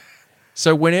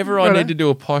 So whenever I Righto. need to do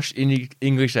a posh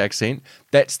English accent,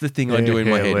 that's the thing I do in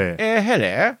my head.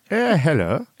 Hello.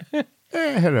 Hello.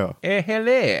 Hello.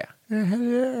 Hello.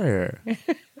 Hello.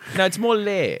 No, it's more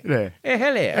le. There.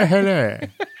 Hello. Hello.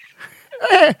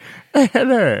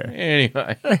 Hello.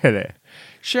 Anyway, Hello.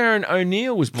 Sharon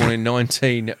O'Neill was born in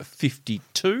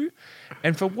 1952,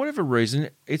 and for whatever reason,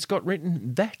 it's got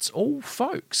written, "That's all,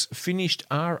 folks." Finished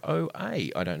ROA.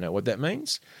 I don't know what that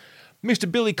means.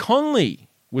 Mr. Billy Connolly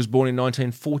was born in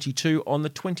 1942 on the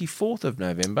 24th of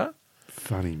November,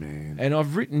 Funny man. and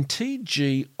I've written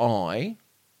TGINYO.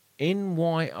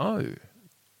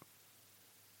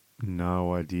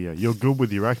 No idea. You're good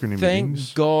with your acronym Thank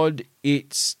things. God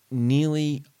it's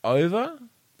nearly over,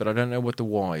 but I don't know what the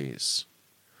Y is.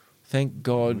 Thank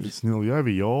God. It's nearly over,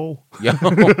 y'all. Yeah.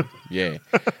 Yeah.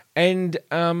 And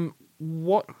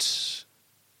what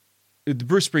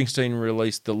Bruce Springsteen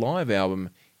released the live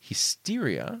album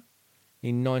Hysteria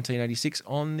in 1986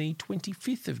 on the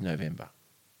 25th of November.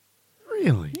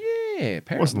 Really? Yeah,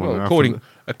 apparently. Wasn't long Well, after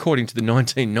according to the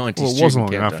 1990s Well, it wasn't long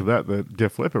student after that that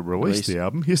Def Leppard released the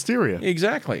album Hysteria.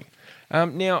 Exactly.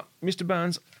 Now, Mr.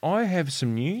 Barnes, I have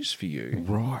some news for you.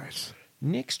 Right.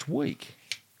 Next week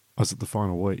Was it the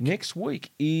final week?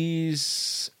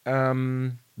 is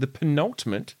the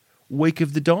penultimate week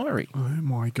of the diary. Oh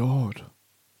my God.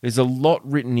 There's a lot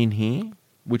written in here,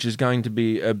 which is going to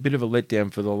be a bit of a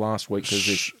letdown for the last week because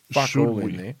there's fuck all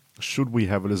in there. Should we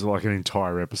have it as like an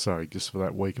entire episode just for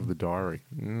that week of the diary?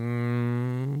 We're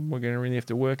going to really have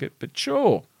to work it, but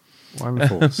sure.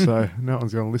 Wonderful. So no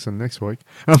one's going to listen next week.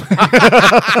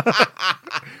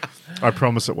 I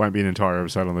promise it won't be an entire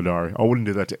episode on the diary. I wouldn't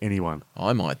do that to anyone.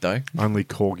 I might, though. Only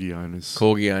corgi owners.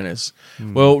 Corgi owners.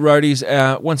 Well, roadies,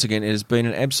 once again, it has been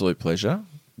an absolute pleasure.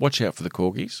 Watch out for the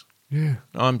corgis. Yeah.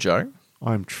 I'm Joe,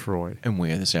 I'm Troy. and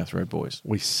we're the South Road Boys.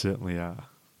 We certainly are.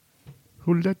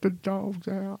 Who let the dogs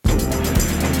out?